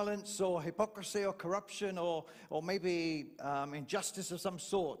or violence or hypocrisy or corruption or maybe injustice of some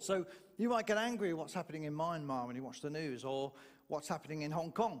sort. So you might get angry at what's happening in Myanmar when you watch the news, or what's happening in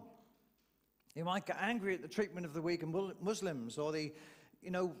Hong Kong. You might get angry at the treatment of the Uyghur Muslims, or the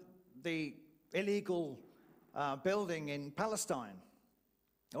illegal building in Palestine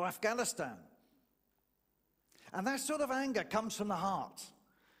or Afghanistan. And that sort of anger comes from the heart.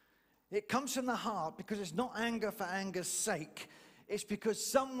 It comes from the heart because it's not anger for anger's sake. It's because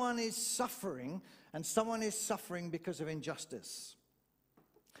someone is suffering, and someone is suffering because of injustice.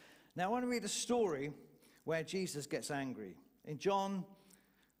 Now, I want to read a story where Jesus gets angry. In John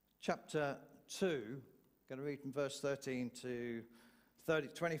chapter 2, I'm going to read from verse 13 to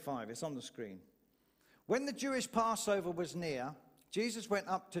 25. It's on the screen. When the Jewish Passover was near, Jesus went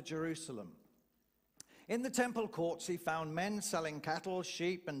up to Jerusalem. In the temple courts, he found men selling cattle,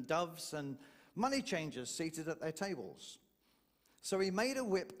 sheep, and doves, and money changers seated at their tables. So he made a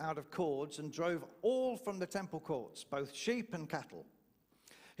whip out of cords and drove all from the temple courts, both sheep and cattle.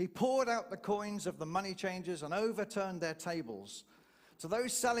 He poured out the coins of the money changers and overturned their tables. To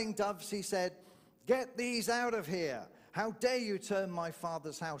those selling doves, he said, "Get these out of here. How dare you turn my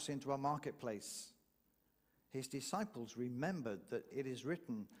Father's house into a marketplace?" His disciples remembered that it is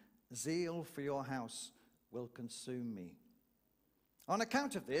written, "Zeal for your house will consume me." On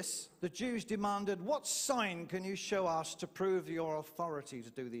account of this, the Jews demanded, "What sign can you show us to prove your authority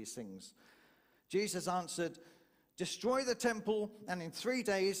to do these things?" Jesus answered, "Destroy the temple, and in 3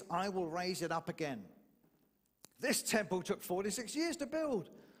 days I will raise it up again." "This temple took 46 years to build,"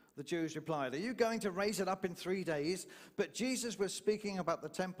 the Jews replied. "Are you going to raise it up in 3 days?" But Jesus was speaking about the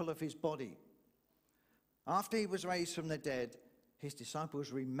temple of his body. After he was raised from the dead, his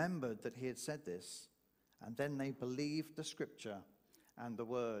disciples remembered that he had said this, and then they believed the scripture and the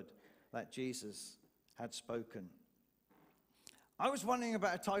word that Jesus had spoken. I was wondering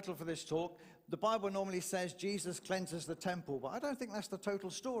about a title for this talk. The Bible normally says Jesus cleanses the temple, but I don't think that's the total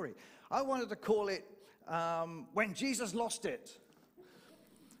story. I wanted to call it When Jesus Lost It.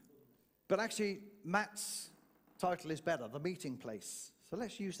 But actually, Matt's title is better, The Meeting Place. So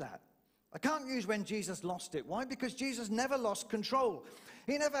let's use that. I can't use When Jesus Lost It. Why? Because Jesus never lost control.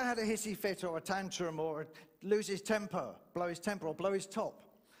 He never had a hissy fit or a tantrum or lose his temper, blow his temper or blow his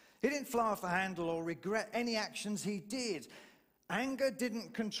top. He didn't fly off the handle or regret any actions he did. Anger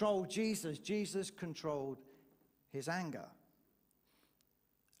didn't control Jesus. Jesus controlled his anger.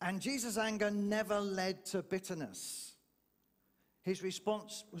 And Jesus' anger never led to bitterness. His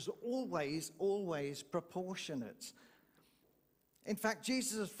response was always proportionate. In fact,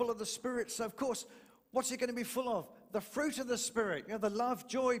 Jesus is full of the Spirit, so of course, what's he going to be full of? The fruit of the Spirit, the love,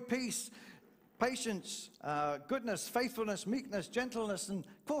 joy, peace, patience, goodness, faithfulness, meekness, gentleness, and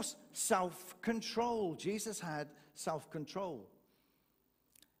of course, self-control. Jesus had self-control.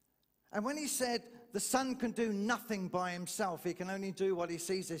 And when he said the Son can do nothing by himself, he can only do what he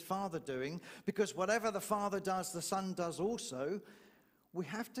sees his Father doing, because whatever the Father does, the Son does also, we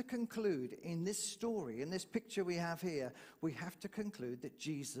have to conclude in this story, in this picture we have here, we have to conclude that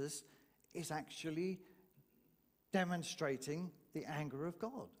Jesus is actually demonstrating the anger of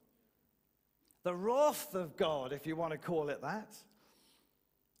God. The wrath of God, if you want to call it that.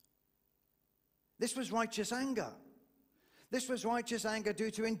 This was righteous anger. This was righteous anger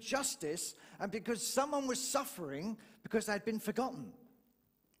due to injustice and because someone was suffering because they'd been forgotten.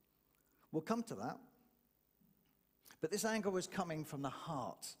 We'll come to that. But this anger was coming from the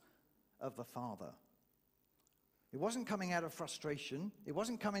heart of the Father. It wasn't coming out of frustration. It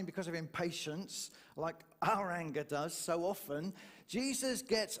wasn't coming because of impatience like our anger does so often. Jesus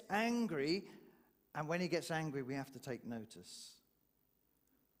gets angry, and when he gets angry, we have to take notice.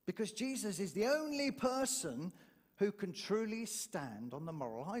 Because Jesus is the only person who can truly stand on the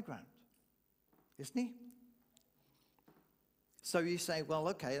moral high ground, isn't he? So you say, well,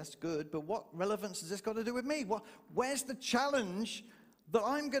 okay, that's good, but what relevance has this got to do with me? Where's the challenge that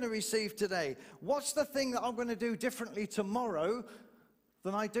I'm going to receive today? What's the thing that I'm going to do differently tomorrow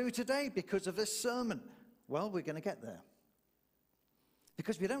than I do today because of this sermon? Well, we're going to get there.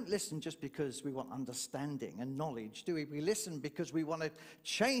 Because we don't listen just because we want understanding and knowledge, do we? We listen because we want to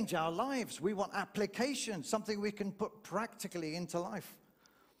change our lives. We want application, something we can put practically into life.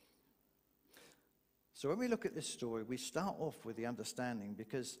 So when we look at this story, we start off with the understanding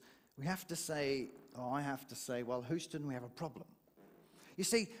because we have to say, or I have to say, well, Houston, we have a problem. You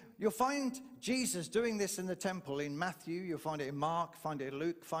see, you'll find Jesus doing this in the temple in Matthew, you'll find it in Mark, find it in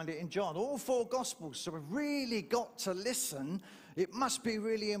Luke, find it in John, all four Gospels. So we've really got to listen. It must be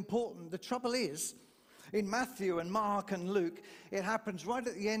really important. The trouble is, in Matthew and Mark and Luke, it happens right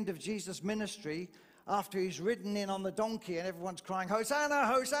at the end of Jesus' ministry after he's ridden in on the donkey and everyone's crying, Hosanna,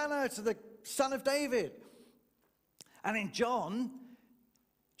 Hosanna to the Son of David. And in John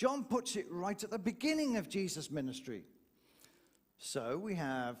puts it right at the beginning of Jesus' ministry. So we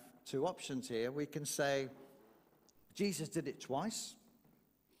have two options here. We can say Jesus did it twice,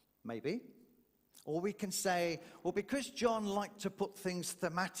 maybe. Or we can say, well, because John liked to put things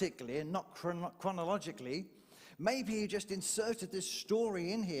thematically and not chronologically, maybe he just inserted this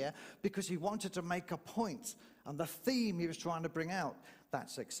story in here because he wanted to make a point and the theme he was trying to bring out.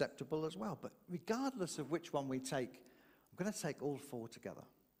 That's acceptable as well. But regardless of which one we take, I'm going to take all four together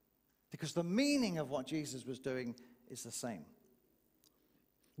because the meaning of what Jesus was doing is the same.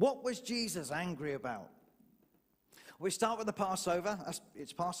 What was Jesus angry about? We start with the Passover.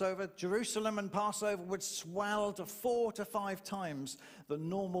 It's Passover. Jerusalem and Passover would swell to 4 to 5 times the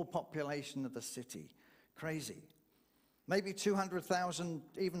normal population of the city. Crazy. Maybe 200,000,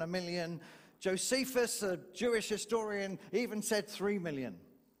 even 1 million. Josephus, a Jewish historian, even said 3 million.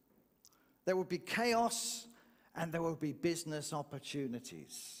 There would be chaos and there would be business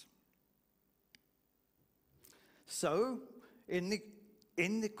opportunities. So, in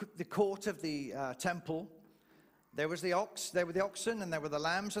the court of the temple, there were the oxen, and there were the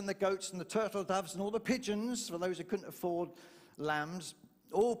lambs and the goats and the turtle doves and all the pigeons, for those who couldn't afford lambs,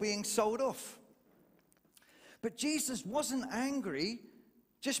 all being sold off. But Jesus wasn't angry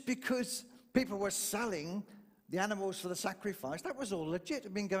just because people were selling the animals for the sacrifice. That was all legit. It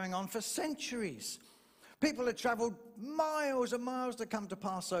had been going on for centuries. People had traveled miles and miles to come to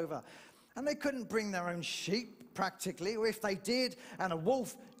Passover, and they couldn't bring their own sheep, practically, or if they did, and a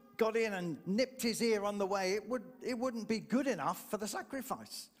wolf got in and nipped his ear on the way, it wouldn't be good enough for the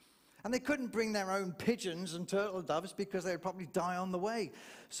sacrifice. And they couldn't bring their own pigeons and turtle doves because they would probably die on the way.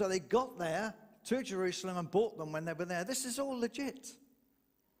 So they got there to Jerusalem and bought them when they were there. This is all legit.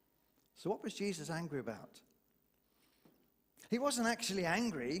 So what was Jesus angry about? He wasn't actually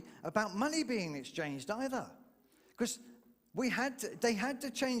angry about money being exchanged either, because they had to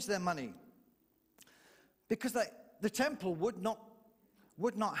change their money, because the temple would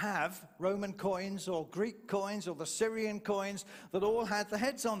not have Roman coins or Greek coins or the Syrian coins that all had the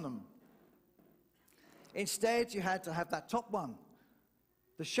heads on them. Instead, you had to have that top one,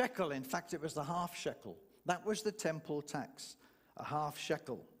 the shekel. In fact, it was the half shekel. That was the temple tax, a half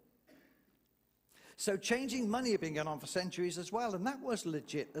shekel. So changing money had been going on for centuries as well, and that was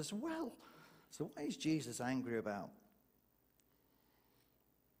legit as well. So what is Jesus angry about?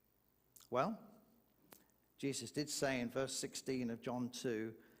 Well, Jesus did say in verse 16 of John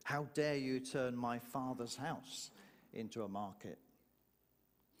 2, "How dare you turn my Father's house into a market?"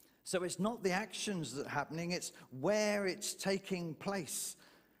 So it's not the actions that are happening, it's where it's taking place,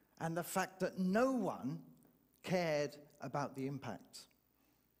 and the fact that no one cared about the impact.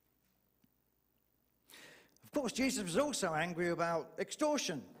 Of course, Jesus was also angry about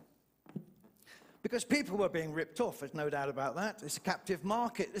extortion, because people were being ripped off. There's no doubt about that. It's a captive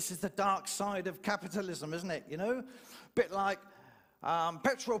market. This is the dark side of capitalism, isn't it? You know, a bit like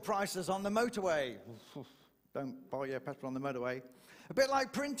petrol prices on the motorway. Don't buy your petrol on the motorway. A bit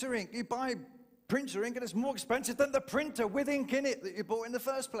like printer ink. You buy printer ink and it's more expensive than the printer with ink in it that you bought in the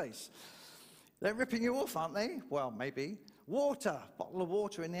first place. They're ripping you off, aren't they? Well, maybe. Water, bottle of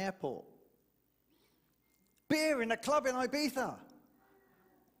water in the airport. Beer in a club in Ibiza.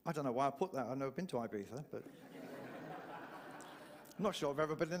 I don't know why I put that. I've never been to Ibiza, but I'm not sure I've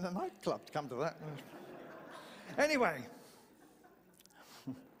ever been in a nightclub to come to that. Anyway,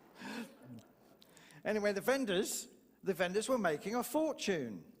 the vendors were making a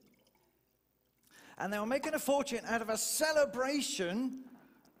fortune. And they were making a fortune out of a celebration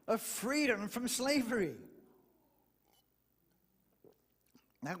of freedom from slavery.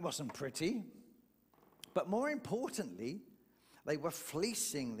 That wasn't pretty. But more importantly, they were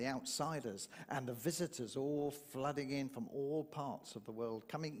fleecing the outsiders and the visitors, all flooding in from all parts of the world,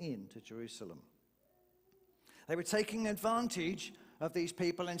 coming into Jerusalem. They were taking advantage of these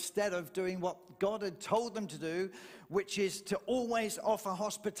people instead of doing what God had told them to do, which is to always offer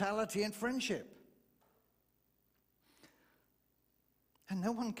hospitality and friendship. And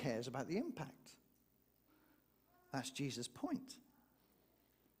no one cares about the impact. That's Jesus' point.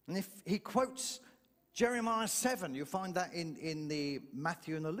 And if he quotes Jeremiah 7, you'll find that in the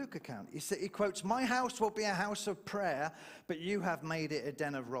Matthew and the Luke account. He quotes, "My house will be a house of prayer, but you have made it a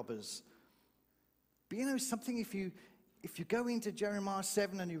den of robbers." But you know something, if you go into Jeremiah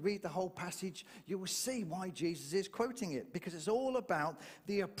 7 and you read the whole passage, you will see why Jesus is quoting it. Because it's all about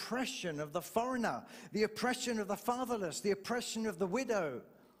the oppression of the foreigner, the oppression of the fatherless, the oppression of the widow.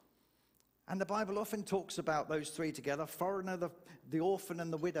 And the Bible often talks about those three together, foreigner, the orphan,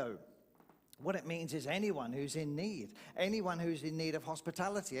 and the widow. What it means is anyone who's in need of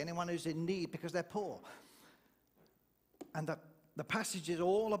hospitality, anyone who's in need because they're poor. And the passage is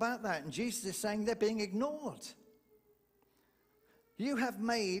all about that. And Jesus is saying they're being ignored. You have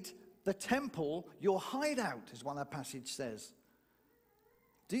made the temple your hideout, is what that passage says.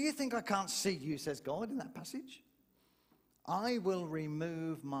 Do you think I can't see you, says God in that passage? I will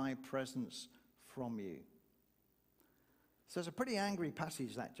remove my presence from you. So it's a pretty angry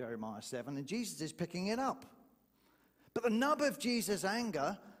passage, that Jeremiah 7, and Jesus is picking it up. But the nub of Jesus'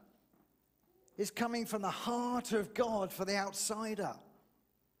 anger is coming from the heart of God for the outsider.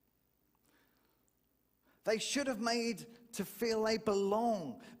 They should have made to feel they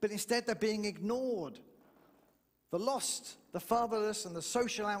belong, but instead they're being ignored. The lost, the fatherless, and the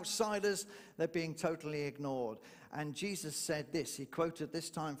social outsiders, they're being totally ignored. And Jesus said this, he quoted this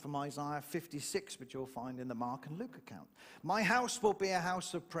time from Isaiah 56, which you'll find in the Mark and Luke account. My house will be a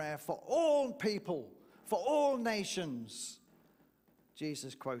house of prayer for all people, for all nations.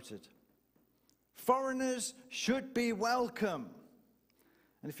 Jesus quoted. Foreigners should be welcome.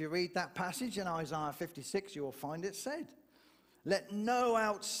 And if you read that passage in Isaiah 56, you will find it said, let no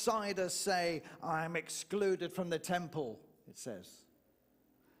outsider say, I am excluded from the temple, it says.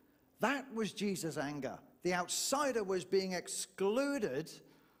 That was Jesus' anger. The outsider was being excluded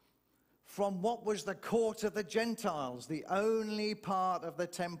from what was the court of the Gentiles, the only part of the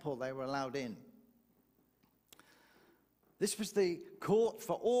temple they were allowed in. This was the court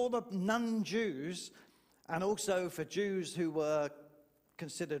for all the non-Jews and also for Jews who were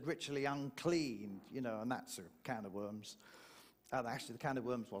considered ritually unclean, and that's a can of worms. Actually, the can of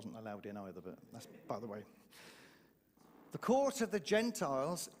worms wasn't allowed in either, but that's by the way. The court of the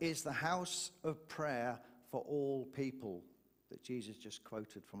Gentiles is the house of prayer for all people that Jesus just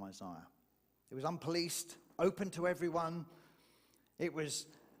quoted from Isaiah. It was unpoliced, open to everyone. It was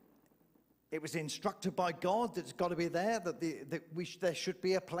instructed by God that it's got to be there, that there should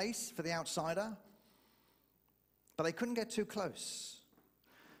be a place for the outsider. But they couldn't get too close.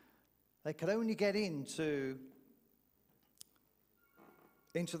 They could only get into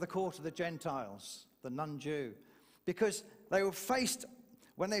the court of the Gentiles, the non-Jew, because they were faced,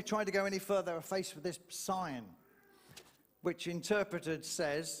 when they tried to go any further, they were faced with this sign, which interpreted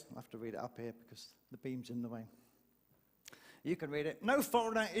says, I'll have to read it up here because the beam's in the way. You can read it. No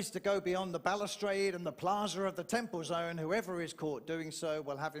foreigner is to go beyond the balustrade and the plaza of the temple zone. Whoever is caught doing so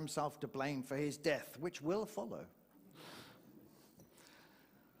will have himself to blame for his death, which will follow.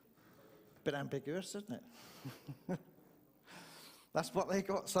 Bit ambiguous, isn't it? That's what they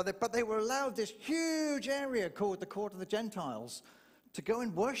got. But they were allowed this huge area called the Court of the Gentiles to go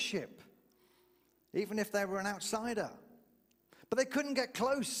and worship, even if they were an outsider. But they couldn't get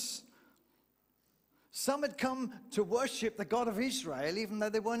close. Some had come to worship the God of Israel, even though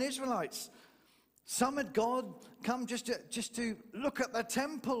they weren't Israelites. Some had come just to look at the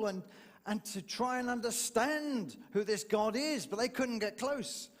temple and to try and understand who this God is, but they couldn't get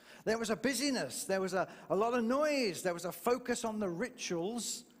close. There was a busyness, there was a lot of noise, there was a focus on the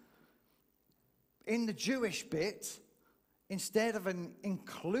rituals in the Jewish bit. Instead of an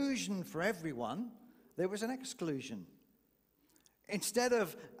inclusion for everyone, there was an exclusion. Instead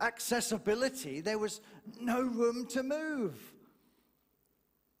of accessibility, there was no room to move.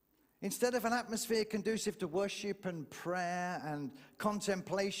 Instead of an atmosphere conducive to worship and prayer and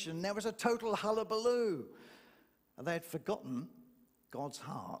contemplation, there was a total hullabaloo. And they had forgotten God's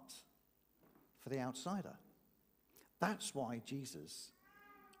heart for the outsider. That's why Jesus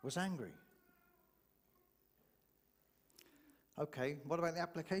was angry. Okay, what about the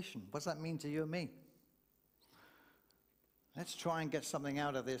application? What does that mean to you and me? Let's try and get something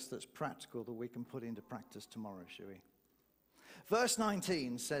out of this that's practical that we can put into practice tomorrow, shall we? Verse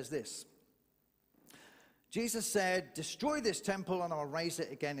 19 says this. Jesus said, destroy this temple and I'll raise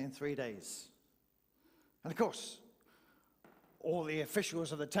it again in 3 days. And of course, all the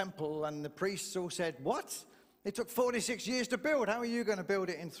officials of the temple and the priests all said, what? It took 46 years to build. How are you going to build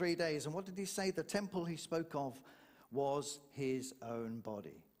it in 3 days? And what did he say? The temple he spoke of was his own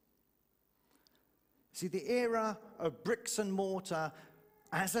body. See, the era of bricks and mortar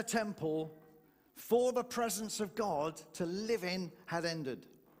as a temple for the presence of God to live in had ended.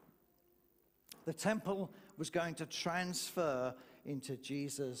 The temple was going to transfer into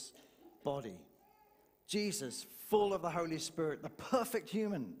Jesus' body. Jesus, full of the Holy Spirit, the perfect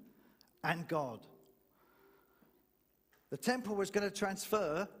human and God. The temple was going to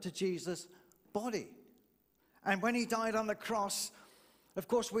transfer to Jesus' body. And when he died on the cross, of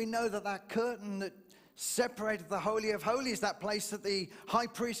course, we know that curtain that separated the Holy of Holies, that place that the high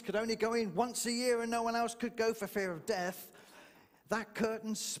priest could only go in once a year and no one else could go for fear of death, That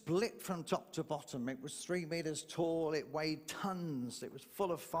curtain split from top to bottom. It was 3 meters tall. It weighed tons. It was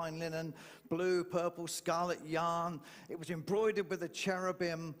full of fine linen, blue, purple, scarlet yarn. It was embroidered with a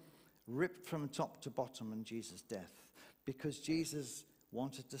cherubim, ripped from top to bottom in Jesus' death. Because Jesus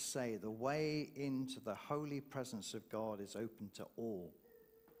wanted to say the way into the holy presence of God is open to all.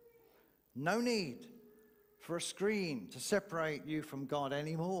 No need for a screen to separate you from God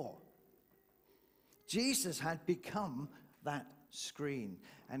anymore. Jesus had become that screen.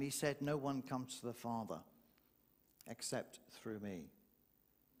 And he said, no one comes to the Father except through me.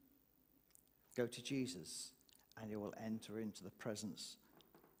 Go to Jesus and you will enter into the presence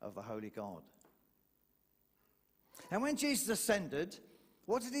of the Holy God. And when Jesus ascended,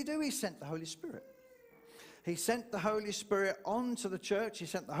 what did he do? He sent the Holy Spirit. He sent the Holy Spirit onto the church. He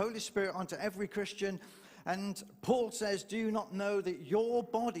sent the Holy Spirit onto every Christian. And Paul says, do you not know that your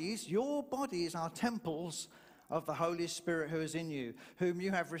bodies are temples of the Holy Spirit who is in you, whom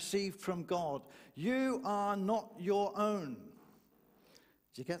you have received from God? You are not your own.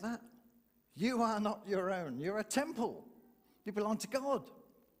 Did you get that? You are not your own. You're a temple. You belong to God.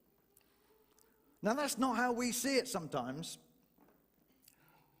 Now, that's not how we see it sometimes.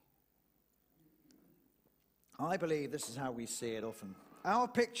 I believe this is how we see it often. Our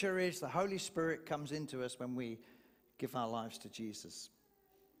picture is the Holy Spirit comes into us when we give our lives to Jesus.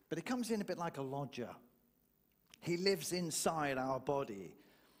 But he comes in a bit like a lodger. He lives inside our body.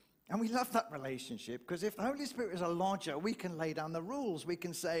 And we love that relationship, because if the Holy Spirit is a lodger, we can lay down the rules. We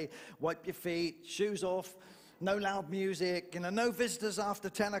can say, wipe your feet, shoes off, no loud music, no visitors after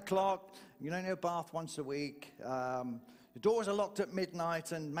 10 o'clock, only a bath once a week, the doors are locked at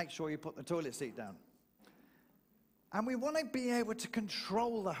midnight, and make sure you put the toilet seat down. And we want to be able to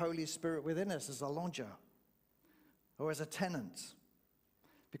control the Holy Spirit within us as a lodger or as a tenant,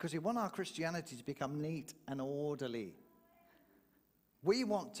 because we want our Christianity to become neat and orderly. We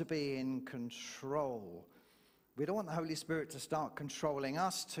want to be in control. We don't want the Holy Spirit to start controlling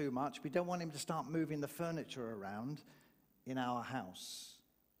us too much. We don't want him to start moving the furniture around in our house.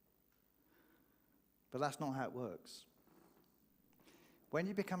 But that's not how it works. When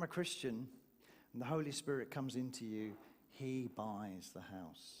you become a Christian and the Holy Spirit comes into you, he buys the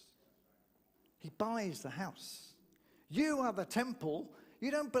house. He buys the house. You are the temple. You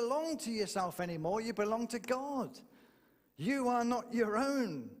don't belong to yourself anymore. You belong to God. You are not your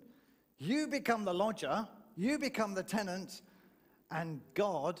own. You become the lodger. You become the tenant. And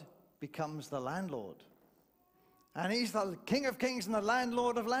God becomes the landlord. And he's the King of Kings and the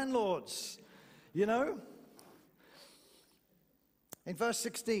landlord of landlords. In verse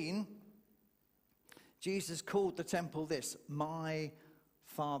 16, Jesus called the temple this, my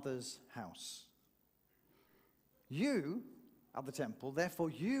Father's house. You are the temple, therefore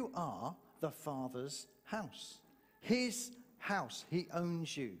you are the Father's house. His house. He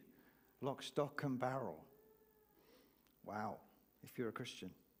owns you. Lock, stock, and barrel. Wow, if you're a Christian.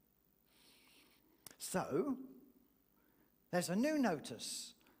 So, there's a new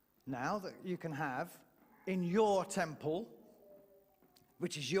notice now that you can have in your temple,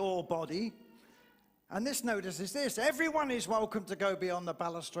 which is your body. And this notice is this: everyone is welcome to go beyond the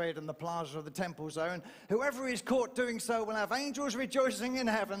balustrade and the plaza of the temple zone. Whoever is caught doing so will have angels rejoicing in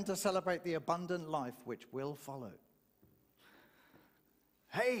heaven to celebrate the abundant life which will follow.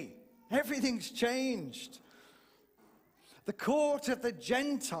 Hey, everything's changed. The court of the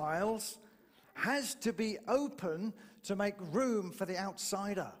Gentiles has to be open to make room for the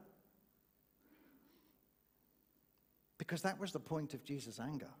outsider. Because that was the point of Jesus'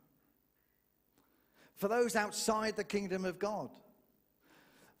 anger. For those outside the kingdom of God.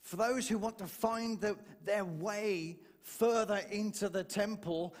 For those who want to find their way further into the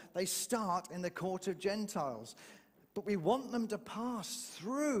temple, they start in the court of Gentiles. But we want them to pass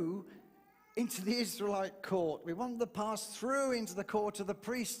through into the Israelite court. We want them to pass through into the court of the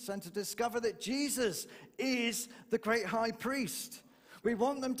priests and to discover that Jesus is the great high priest. We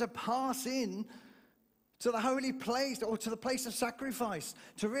want them to pass in to the holy place, or to the place of sacrifice,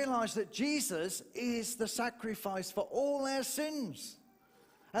 to realize that Jesus is the sacrifice for all their sins.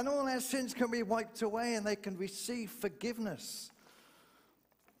 And all their sins can be wiped away and they can receive forgiveness.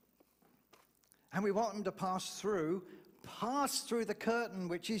 And we want them to pass through the curtain,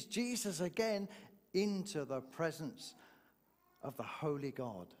 which is Jesus again, into the presence of the holy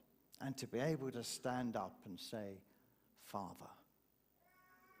God, and to be able to stand up and say, Father.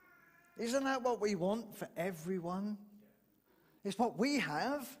 Isn't that what we want for everyone? It's what we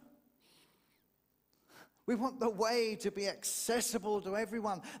have. We want the way to be accessible to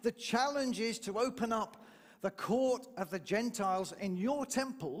everyone. The challenge is to open up the court of the Gentiles in your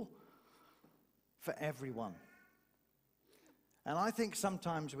temple for everyone. And I think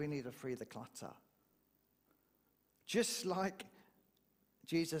sometimes we need to free the clutter. Just like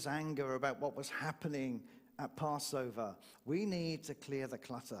Jesus' anger about what was happening at Passover, we need to clear the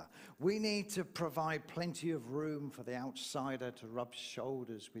clutter. We need to provide plenty of room for the outsider to rub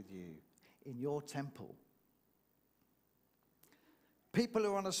shoulders with you in your temple. People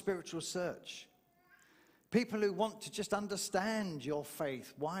who are on a spiritual search. People who want to just understand your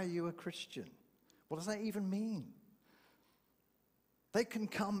faith. Why are you a Christian? What does that even mean? They can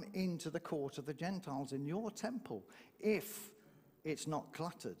come into the court of the Gentiles in your temple if it's not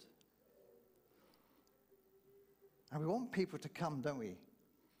cluttered. And we want people to come, don't we?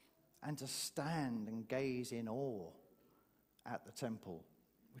 And to stand and gaze in awe at the temple,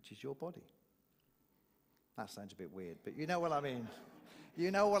 which is your body. That sounds a bit weird, but you know what I mean.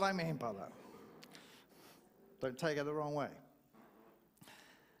 You know what I mean by that. Don't take it the wrong way.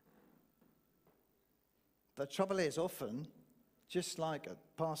 The trouble is often, just like at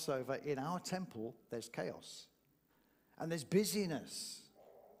Passover, in our temple, there's chaos. And there's busyness.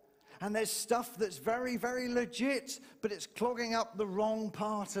 And there's stuff that's very, very legit, but it's clogging up the wrong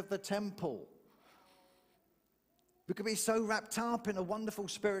part of the temple. We could be so wrapped up in a wonderful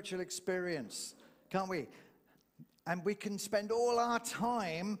spiritual experience, can't we? And we can spend all our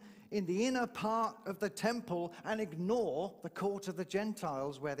time in the inner part of the temple and ignore the court of the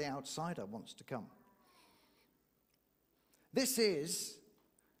Gentiles where the outsider wants to come. This is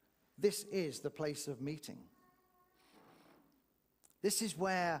the place of meeting. This is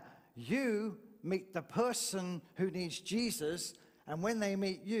where you meet the person who needs Jesus, and when they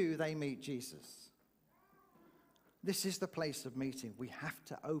meet you, they meet Jesus. This is the place of meeting. We have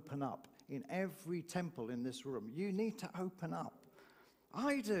to open up in every temple in this room. You need to open up.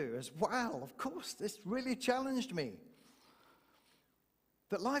 I do as well. Of course, this really challenged me.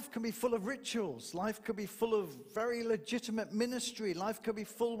 That life can be full of rituals. Life could be full of very legitimate ministry. Life could be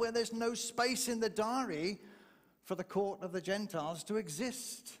full where there's no space in the diary for the court of the Gentiles to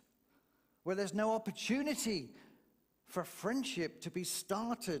exist. Where there's no opportunity for friendship to be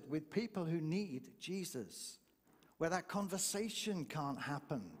started with people who need Jesus. Where that conversation can't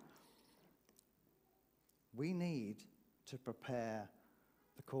happen. We need to prepare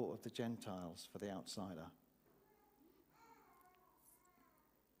the court of the Gentiles for the outsider.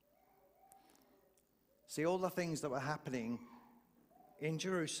 See, all the things that were happening in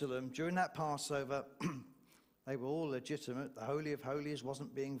Jerusalem during that Passover, they were all legitimate. The Holy of Holies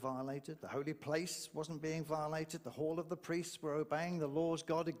wasn't being violated. The holy place wasn't being violated. The hall of the priests were obeying the laws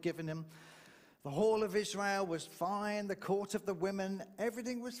God had given him. The hall of Israel was fine. The court of the women,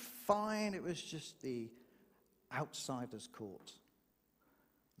 everything was fine. It was just the outsider's court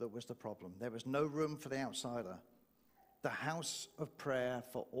that was the problem. There was no room for the outsider. The house of prayer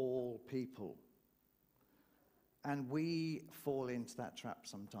for all people. And we fall into that trap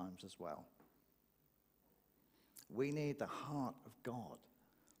sometimes as well. We need the heart of God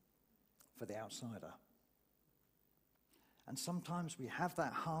for the outsider. And sometimes we have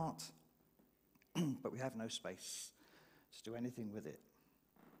that heart, but we have no space to do anything with it.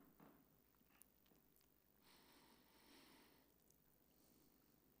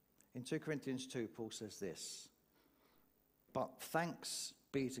 In 2 Corinthians 2, Paul says this, "But thanks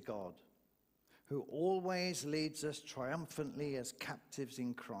be to God, who always leads us triumphantly as captives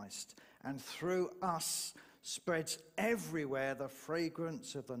in Christ, and through us spreads everywhere the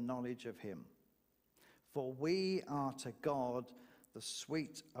fragrance of the knowledge of him. For we are to God the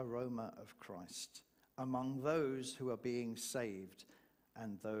sweet aroma of Christ among those who are being saved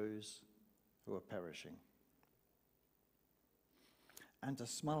and those who are perishing." And to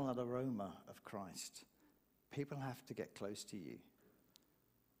smell that aroma of Christ, people have to get close to you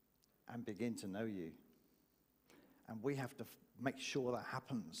and begin to know you. And we have to make sure that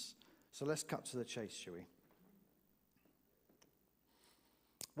happens. So let's cut to the chase, shall we?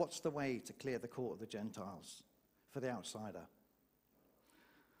 What's the way to clear the court of the Gentiles for the outsider?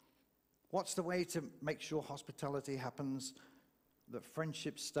 What's the way to make sure hospitality happens, that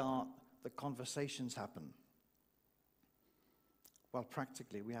friendships start, that conversations happen? Well,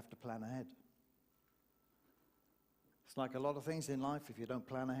 practically, we have to plan ahead. It's like a lot of things in life. If you don't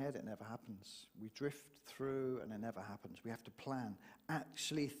plan ahead, it never happens. We drift through and it never happens. We have to plan,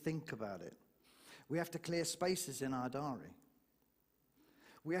 actually think about it. We have to clear spaces in our diary.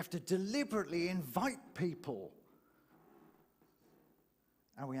 We have to deliberately invite people.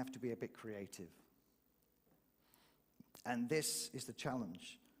 And we have to be a bit creative. And this is the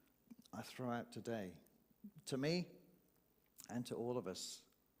challenge I throw out today. To me and to all of us.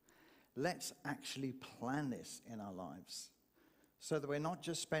 Let's actually plan this in our lives so that we're not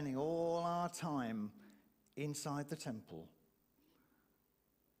just spending all our time inside the temple,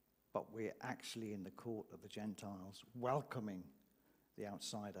 but we're actually in the court of the Gentiles, welcoming the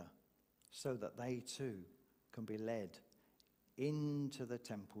outsider so that they too can be led into the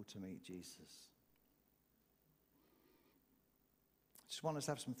temple to meet Jesus. Just want us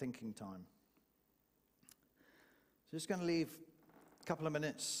to have some thinking time. So just going to leave a couple of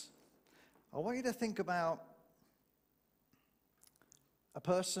minutes. I want you to think about a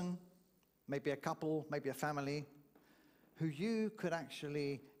person, maybe a couple, maybe a family, who you could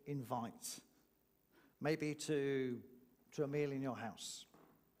actually invite, maybe to a meal in your house.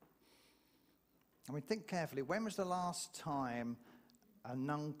 I mean, think carefully. When was the last time a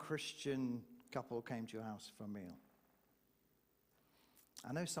non-Christian couple came to your house for a meal?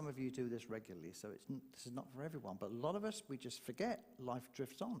 I know some of you do this regularly, so this is not for everyone, but a lot of us, we just forget. Life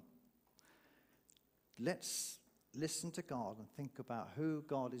drifts on. Let's listen to God and think about who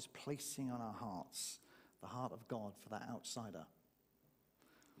God is placing on our hearts, the heart of God for that outsider.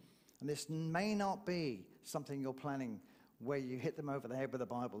 And this may not be something you're planning where you hit them over the head with the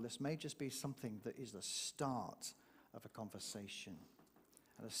Bible. This may just be something that is the start of a conversation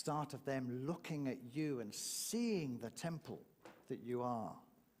and the start of them looking at you and seeing the temple that you are.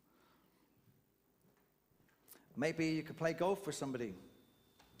 Maybe you could play golf with somebody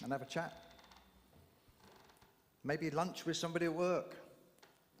and have a chat. Maybe lunch with somebody at work.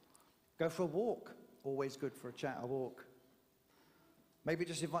 Go for a walk. Always good for a chat, a walk. Maybe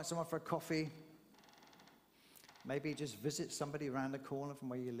just invite someone for a coffee. Maybe just visit somebody around the corner from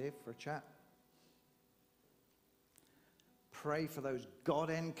where you live for a chat. Pray for those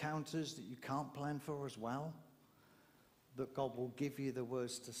God encounters that you can't plan for as well. That God will give you the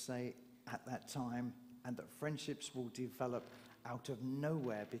words to say at that time, and that friendships will develop out of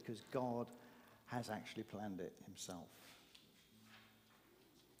nowhere because God has actually planned it himself.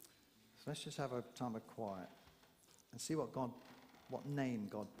 So let's just have a time of quiet and see what name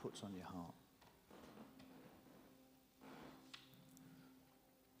God puts on your heart.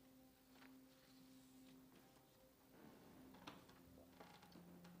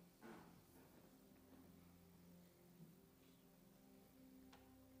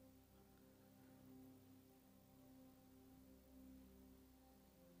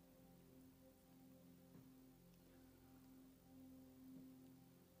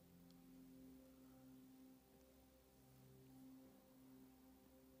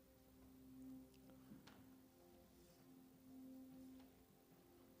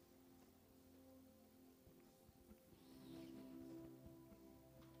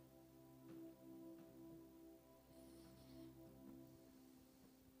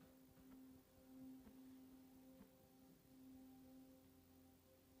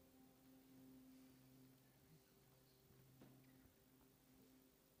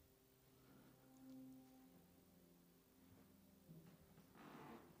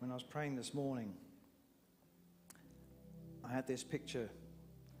 When I was praying this morning, I had this picture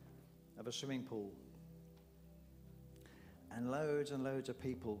of a swimming pool. And loads of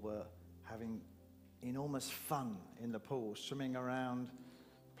people were having enormous fun in the pool, swimming around,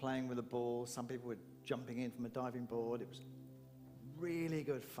 playing with the ball. Some people were jumping in from a diving board. It was really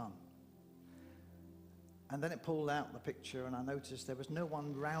good fun. And then it pulled out the picture, and I noticed there was no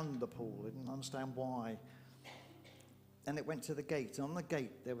one round the pool. I didn't understand why. And it went to the gate. And on the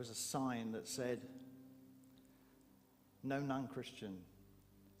gate, there was a sign that said, no non-Christian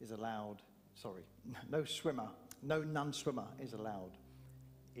is allowed, no non-swimmer is allowed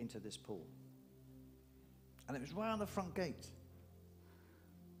into this pool. And it was right on the front gate.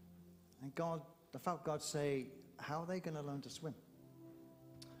 And I felt God say, how are they going to learn to swim?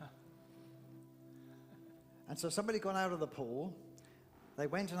 And so somebody got out of the pool, they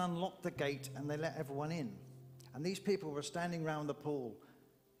went and unlocked the gate, and they let everyone in. And these people were standing around the pool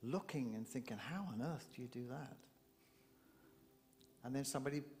looking and thinking, how on earth do you do that? And then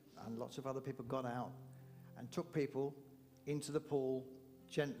somebody and lots of other people got out and took people into the pool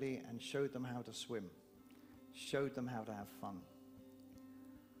gently and showed them how to swim, showed them how to have fun.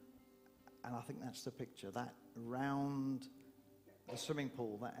 And I think that's the picture. That round the swimming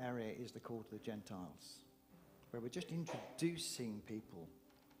pool, that area is the court of the Gentiles, where we're just introducing people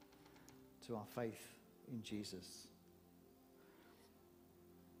to our faith in Jesus.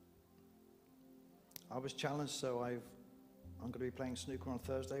 I was challenged, so I'm going to be playing snooker on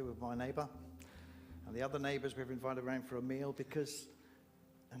Thursday with my neighbour and the other neighbours we've invited around for a meal, because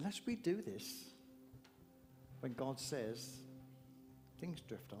unless we do this, when God says, things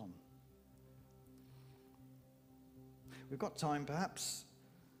drift on. We've got time, perhaps,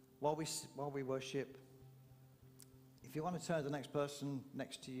 while we worship. If you want to turn to the next person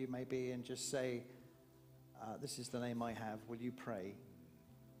next to you, maybe, and just say, this is the name I have, will you pray?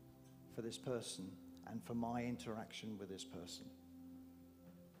 for this person and for my interaction with this person.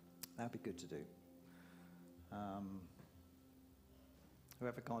 That'd be good to do.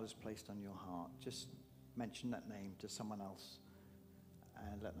 Whoever God has placed on your heart, just mention that name to someone else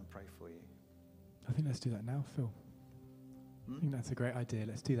and let them pray for you. I think let's do that now, Phil. I think that's a great idea.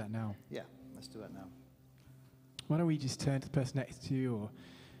 Let's do that now. Yeah, let's do that now. Why don't we just turn to the person next to you or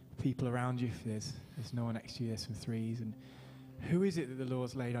people around you if there's no one next to you, there's some threes. And who is it that the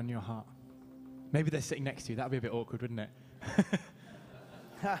Lord's laid on your heart? Maybe they're sitting next to you. That would be a bit awkward, wouldn't it?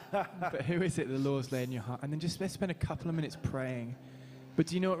 But who is it the Lord's laid in your heart? And then just let's spend a couple of minutes praying. But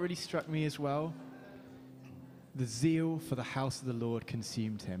do you know what really struck me as well? The zeal for the house of the Lord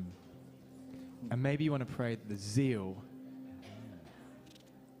consumed him. And maybe you want to pray that the zeal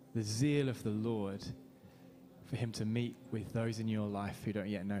of the Lord for him to meet with those in your life who don't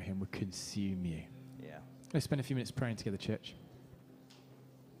yet know him would consume you. Yeah. Let's spend a few minutes praying together, church.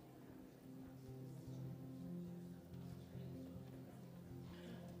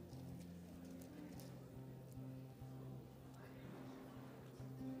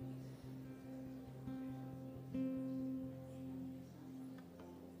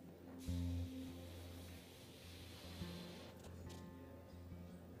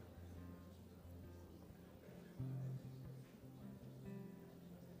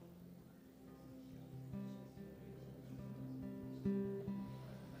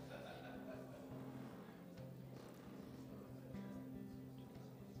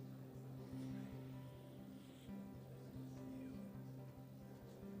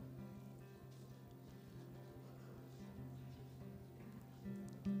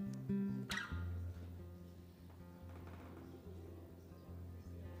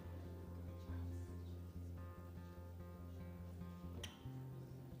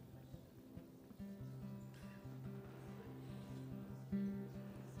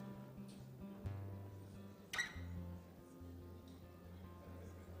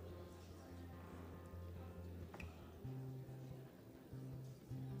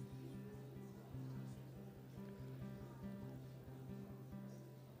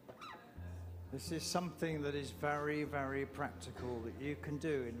 This is something that is very, very practical that you can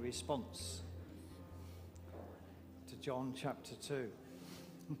do in response to John chapter 2.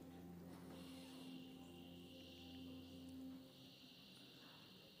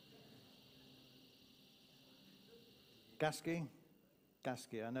 Gasky,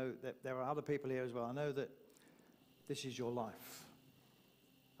 I know that there are other people here as well. I know that this is your life.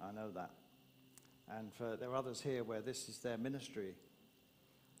 I know that. And there are others here where this is their ministry.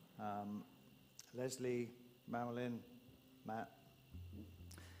 Leslie, Marilyn, Matt.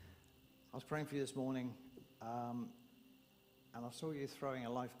 I was praying for you this morning, and I saw you throwing a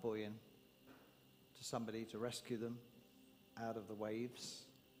life buoy in to somebody to rescue them out of the waves.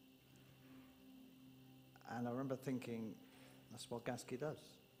 And I remember thinking, that's what Gasky does.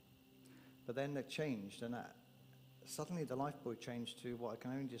 But then it changed, and suddenly the life buoy changed to what I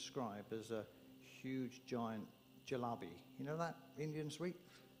can only describe as a huge, giant jalebi. You know that Indian sweet?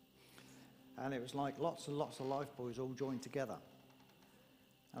 And it was like lots and lots of life buoys all joined together.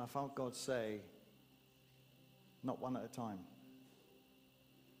 And I felt God say, not one at a time.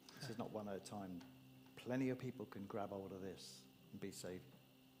 This is not one at a time. Plenty of people can grab hold of this and be saved.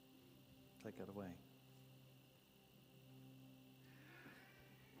 Take it away.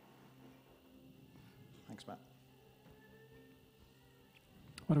 Thanks, Matt.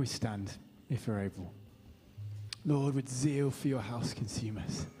 Why don't we stand, if we're able? Lord, with zeal for your house consume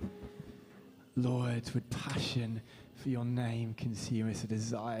us. Lord, with passion for your name consume us, a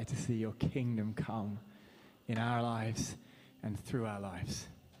desire to see your kingdom come in our lives and through our lives.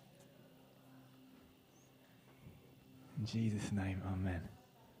 In Jesus' name, amen.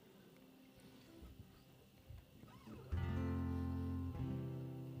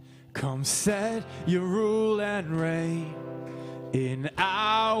 Come set your rule and reign in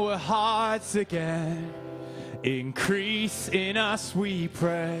our hearts again. Increase in us, we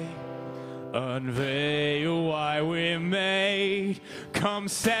pray. Unveil why we're made. Come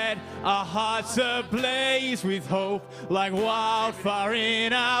set our hearts ablaze with hope, like wildfire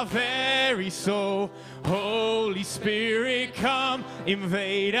in our very soul. Holy Spirit, come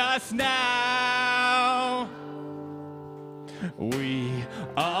invade us now. We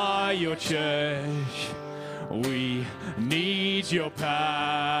are your church. We need your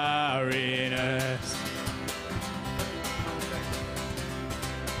power in us.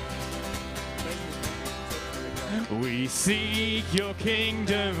 We seek your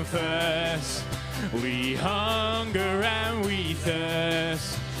kingdom first. We hunger and we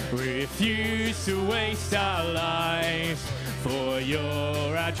thirst. Refuse to waste our lives For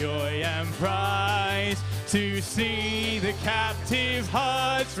you're our joy and prize, to see the captive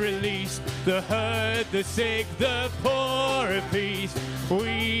hearts released, the hurt, the sick, the poor at peace.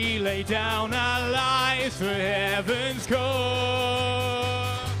 We lay down our lives for heaven's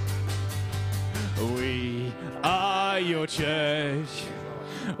cause. We are your church.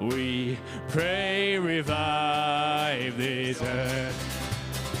 We pray, revive this earth.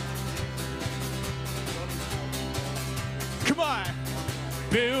 Come on.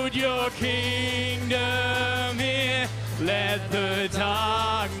 Build your kingdom here. Let the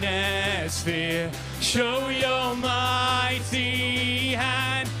darkness fear. Show your mighty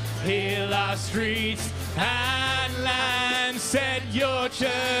hand. Heal our streets and land. Set your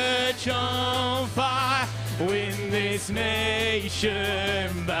church on fire. Win this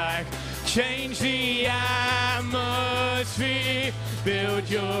nation back. Change the atmosphere. Build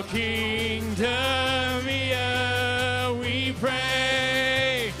your kingdom here, we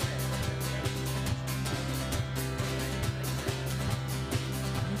pray.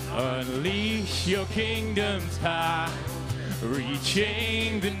 Unleash your kingdom's power,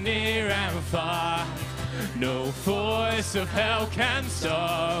 reaching the near and far. No force of hell can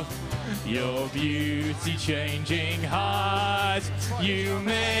stop your beauty changing hearts. You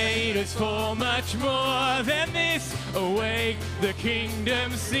made us for much more than this. Awake the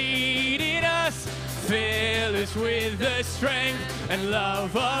kingdom seed in us. Fill us with the strength and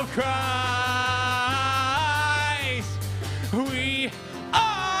love of Christ. We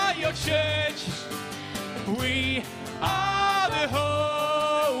are your church. We are the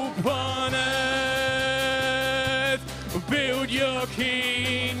hope on earth. Build your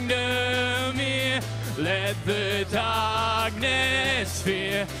kingdom here. Let the darkness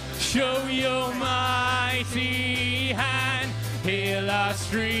fear. Show your mighty hand. Heal our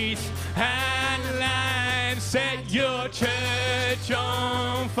streets and land. Set your church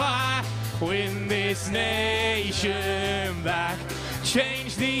on fire. Win this nation back.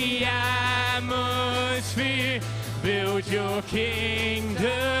 Change the atmosphere. Build your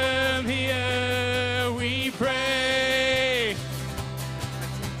kingdom here, we pray.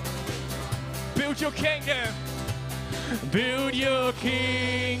 Build your kingdom. Build your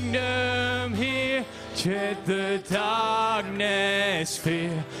kingdom here. Shed the darkness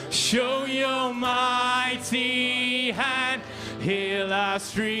fear. Show your mighty hand. Heal our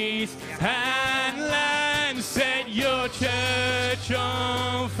streets and land. Set your church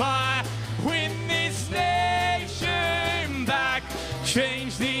on fire. Win this nation back.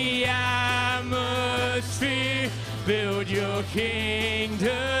 Change the atmosphere. Build your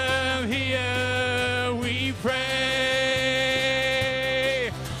kingdom here. We pray.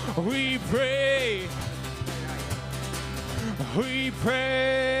 We pray. We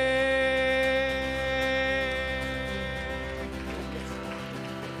pray.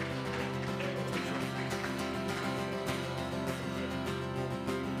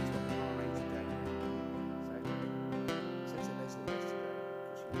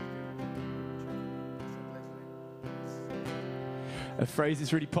 A phrase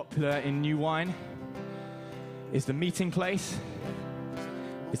that's really popular in New Wine is the meeting place,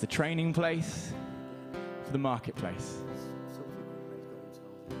 is the training place, for the marketplace.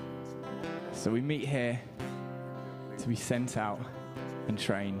 So we meet here to be sent out and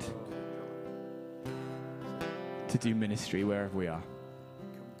trained to do ministry wherever we are.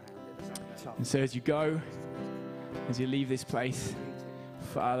 And so as you go, as you leave this place,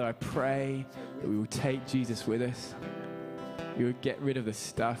 Father, I pray that we will take Jesus with us. You would get rid of the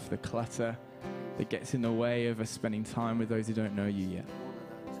stuff, the clutter that gets in the way of us spending time with those who don't know you yet.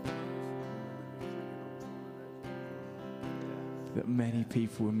 That many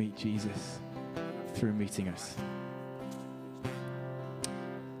people will meet Jesus through meeting us.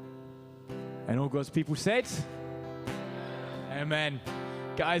 And all God's people said, Amen.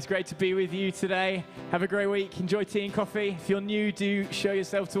 Guys, great to be with you today. Have a great week. Enjoy tea and coffee. If you're new, do show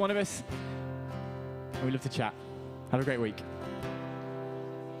yourself to one of us. And we'd love to chat. Have a great week.